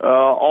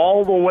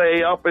all the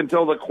way up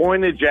until the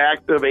Coinage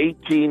Act of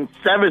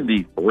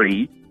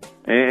 1873.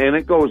 And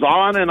it goes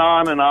on and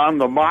on and on.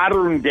 The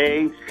modern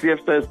day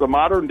shift says the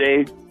modern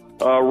day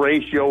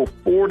ratio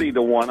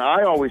 40-1.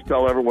 I always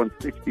tell everyone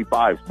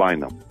 65 is my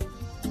number.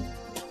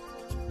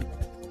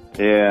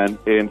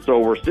 And so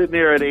we're sitting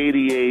here at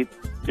 88.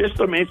 Just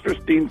some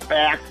interesting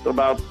facts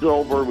about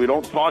silver. We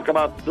don't talk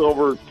about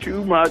silver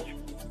too much,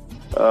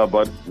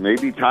 but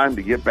maybe time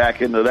to get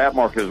back into that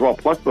market as well.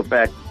 Plus the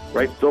fact,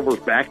 right, silver's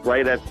back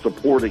right at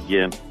support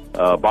again.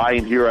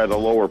 Buying here at a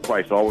lower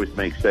price always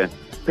makes sense.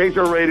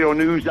 Patriot Radio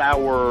News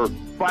Hour,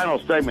 final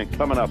segment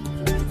coming up.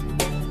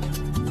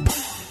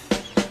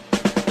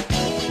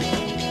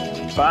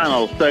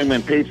 Final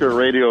segment, Patriot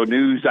Radio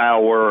News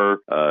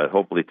Hour.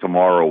 Hopefully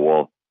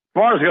tomorrow's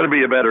going to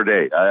be a better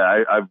day.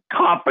 I'm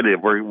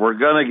confident we're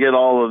going to get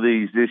all of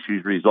these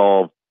issues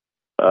resolved.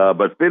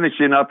 But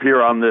finishing up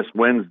here on this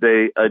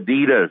Wednesday,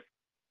 Adidas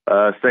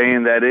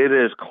saying that it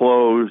has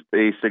closed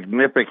a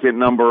significant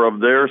number of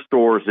their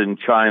stores in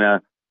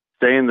China,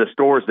 saying the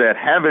stores that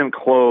haven't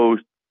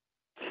closed,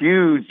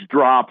 huge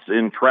drops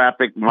in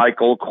traffic.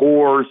 Michael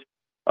Kors,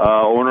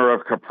 owner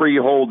of Capri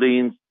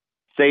Holdings,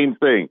 same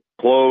thing,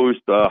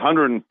 closed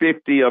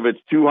 150 of its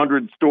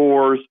 200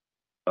 stores.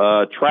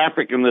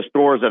 Traffic in the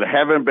stores that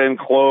haven't been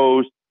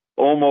closed,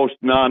 almost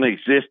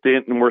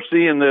non-existent. And we're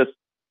seeing this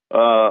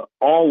all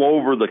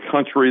over the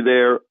country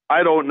there.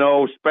 I don't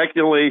know,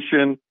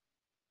 speculation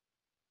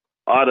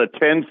out of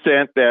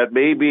Tencent that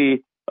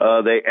maybe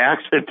they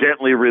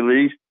accidentally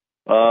released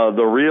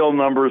the real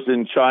numbers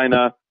in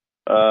China.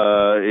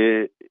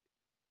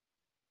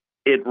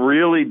 It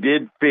really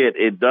did fit.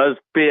 It does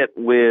fit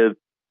with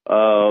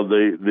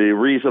the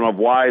reason of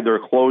why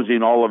they're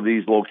closing all of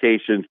these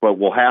locations, but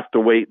we'll have to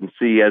wait and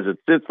see. As it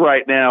sits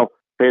right now,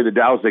 hey, the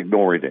Dow's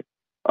ignoring it.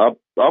 Up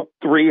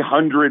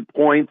 300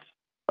 points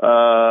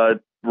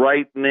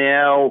right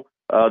now.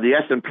 The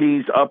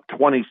S&P's up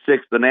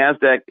 26. The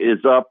NASDAQ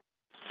is up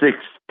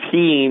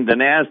 16. The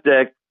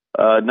NASDAQ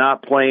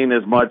not playing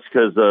as much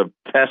because of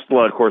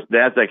Tesla. Of course,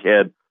 NASDAQ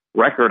hit a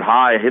record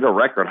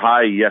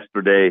high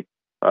yesterday.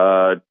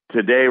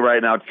 Today,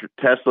 right now,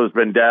 Tesla's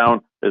been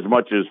down as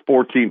much as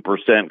 14%.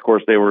 Of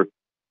course, they were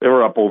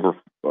up over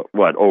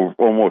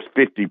almost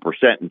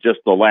 50% in just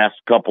the last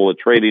couple of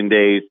trading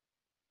days.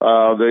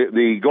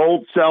 The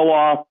gold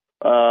sell-off,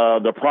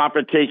 the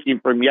profit taking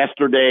from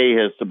yesterday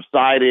has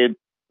subsided.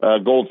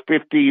 Gold's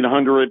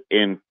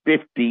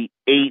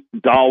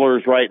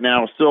 $1,558 right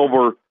now.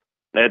 Silver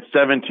at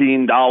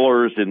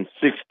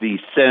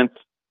 $17.60.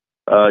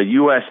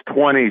 U.S.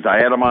 20s, I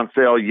had them on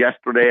sale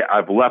yesterday.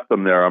 I've left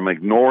them there. I'm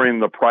ignoring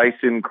the price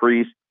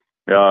increase.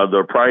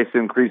 The price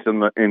increase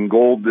in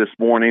gold this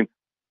morning,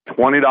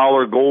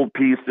 $20 gold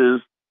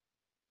pieces,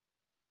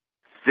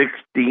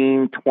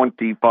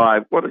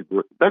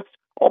 $16.25. That's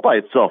all by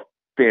itself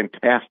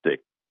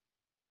fantastic.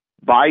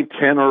 Buy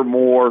 10 or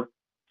more,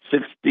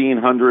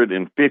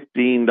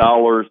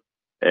 $1,615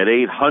 at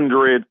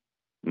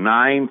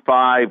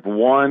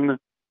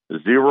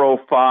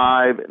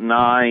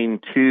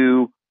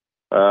 800-951-0592.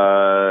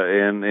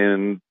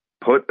 And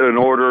put an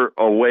order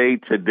away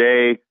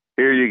today.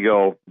 Here you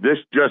go. This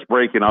just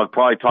breaking. I'll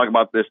probably talk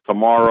about this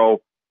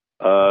tomorrow.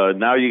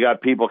 Now you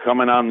got people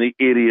coming on the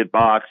idiot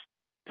box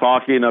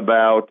talking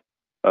about,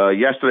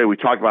 yesterday we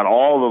talked about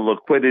all the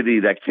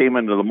liquidity that came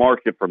into the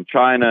market from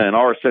China and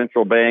our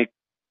central bank.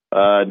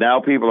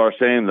 Now people are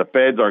saying the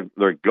Feds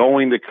they're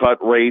going to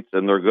cut rates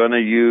and they're going to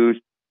use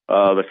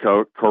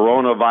the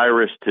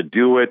coronavirus to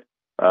do it.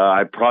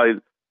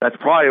 That's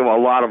probably a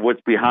lot of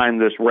what's behind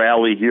this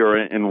rally here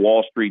in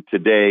Wall Street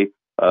today.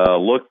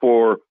 Look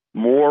for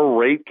more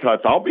rate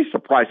cuts. I'll be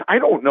surprised. I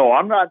don't know.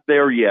 I'm not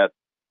there yet.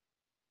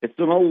 It's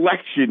an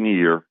election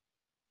year,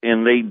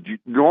 and they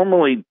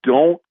normally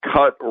don't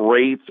cut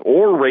rates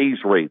or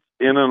raise rates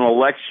in an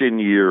election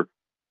year.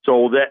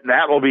 So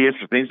that will be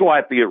interesting. So I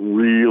have to get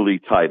really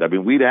tight. I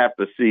mean, we'd have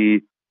to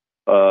see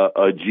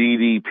a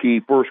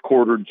GDP, first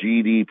quarter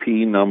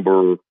GDP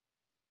number,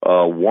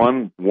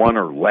 one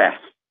or less.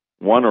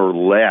 One or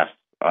less,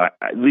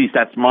 at least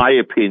that's my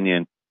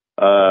opinion,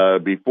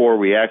 before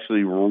we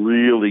actually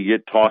really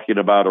get talking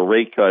about a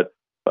rate cut.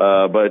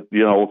 But,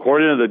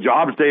 according to the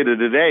jobs data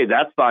today,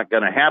 that's not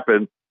going to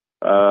happen.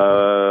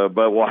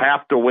 But we'll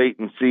have to wait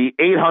and see.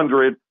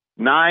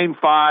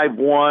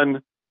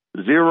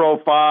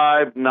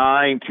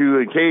 800-951-0592.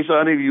 In case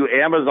any of you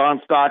Amazon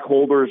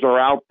stockholders are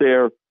out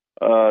there,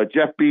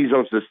 Jeff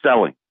Bezos is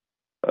selling.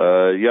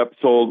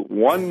 Sold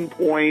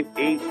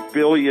 $1.8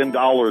 billion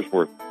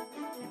worth.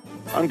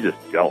 I'm just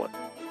jealous.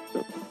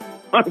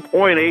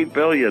 $1.8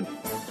 billion.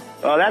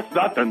 That's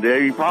nothing there.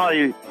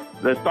 The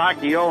stock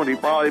he owned, he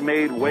probably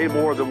made way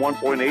more than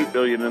 $1.8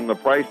 billion in the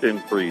price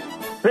increase.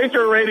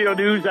 Patriot Radio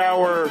News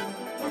Hour.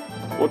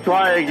 We'll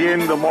try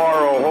again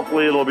tomorrow.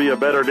 Hopefully it'll be a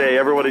better day.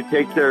 Everybody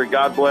take care.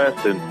 God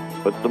bless, and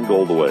put some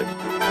gold away.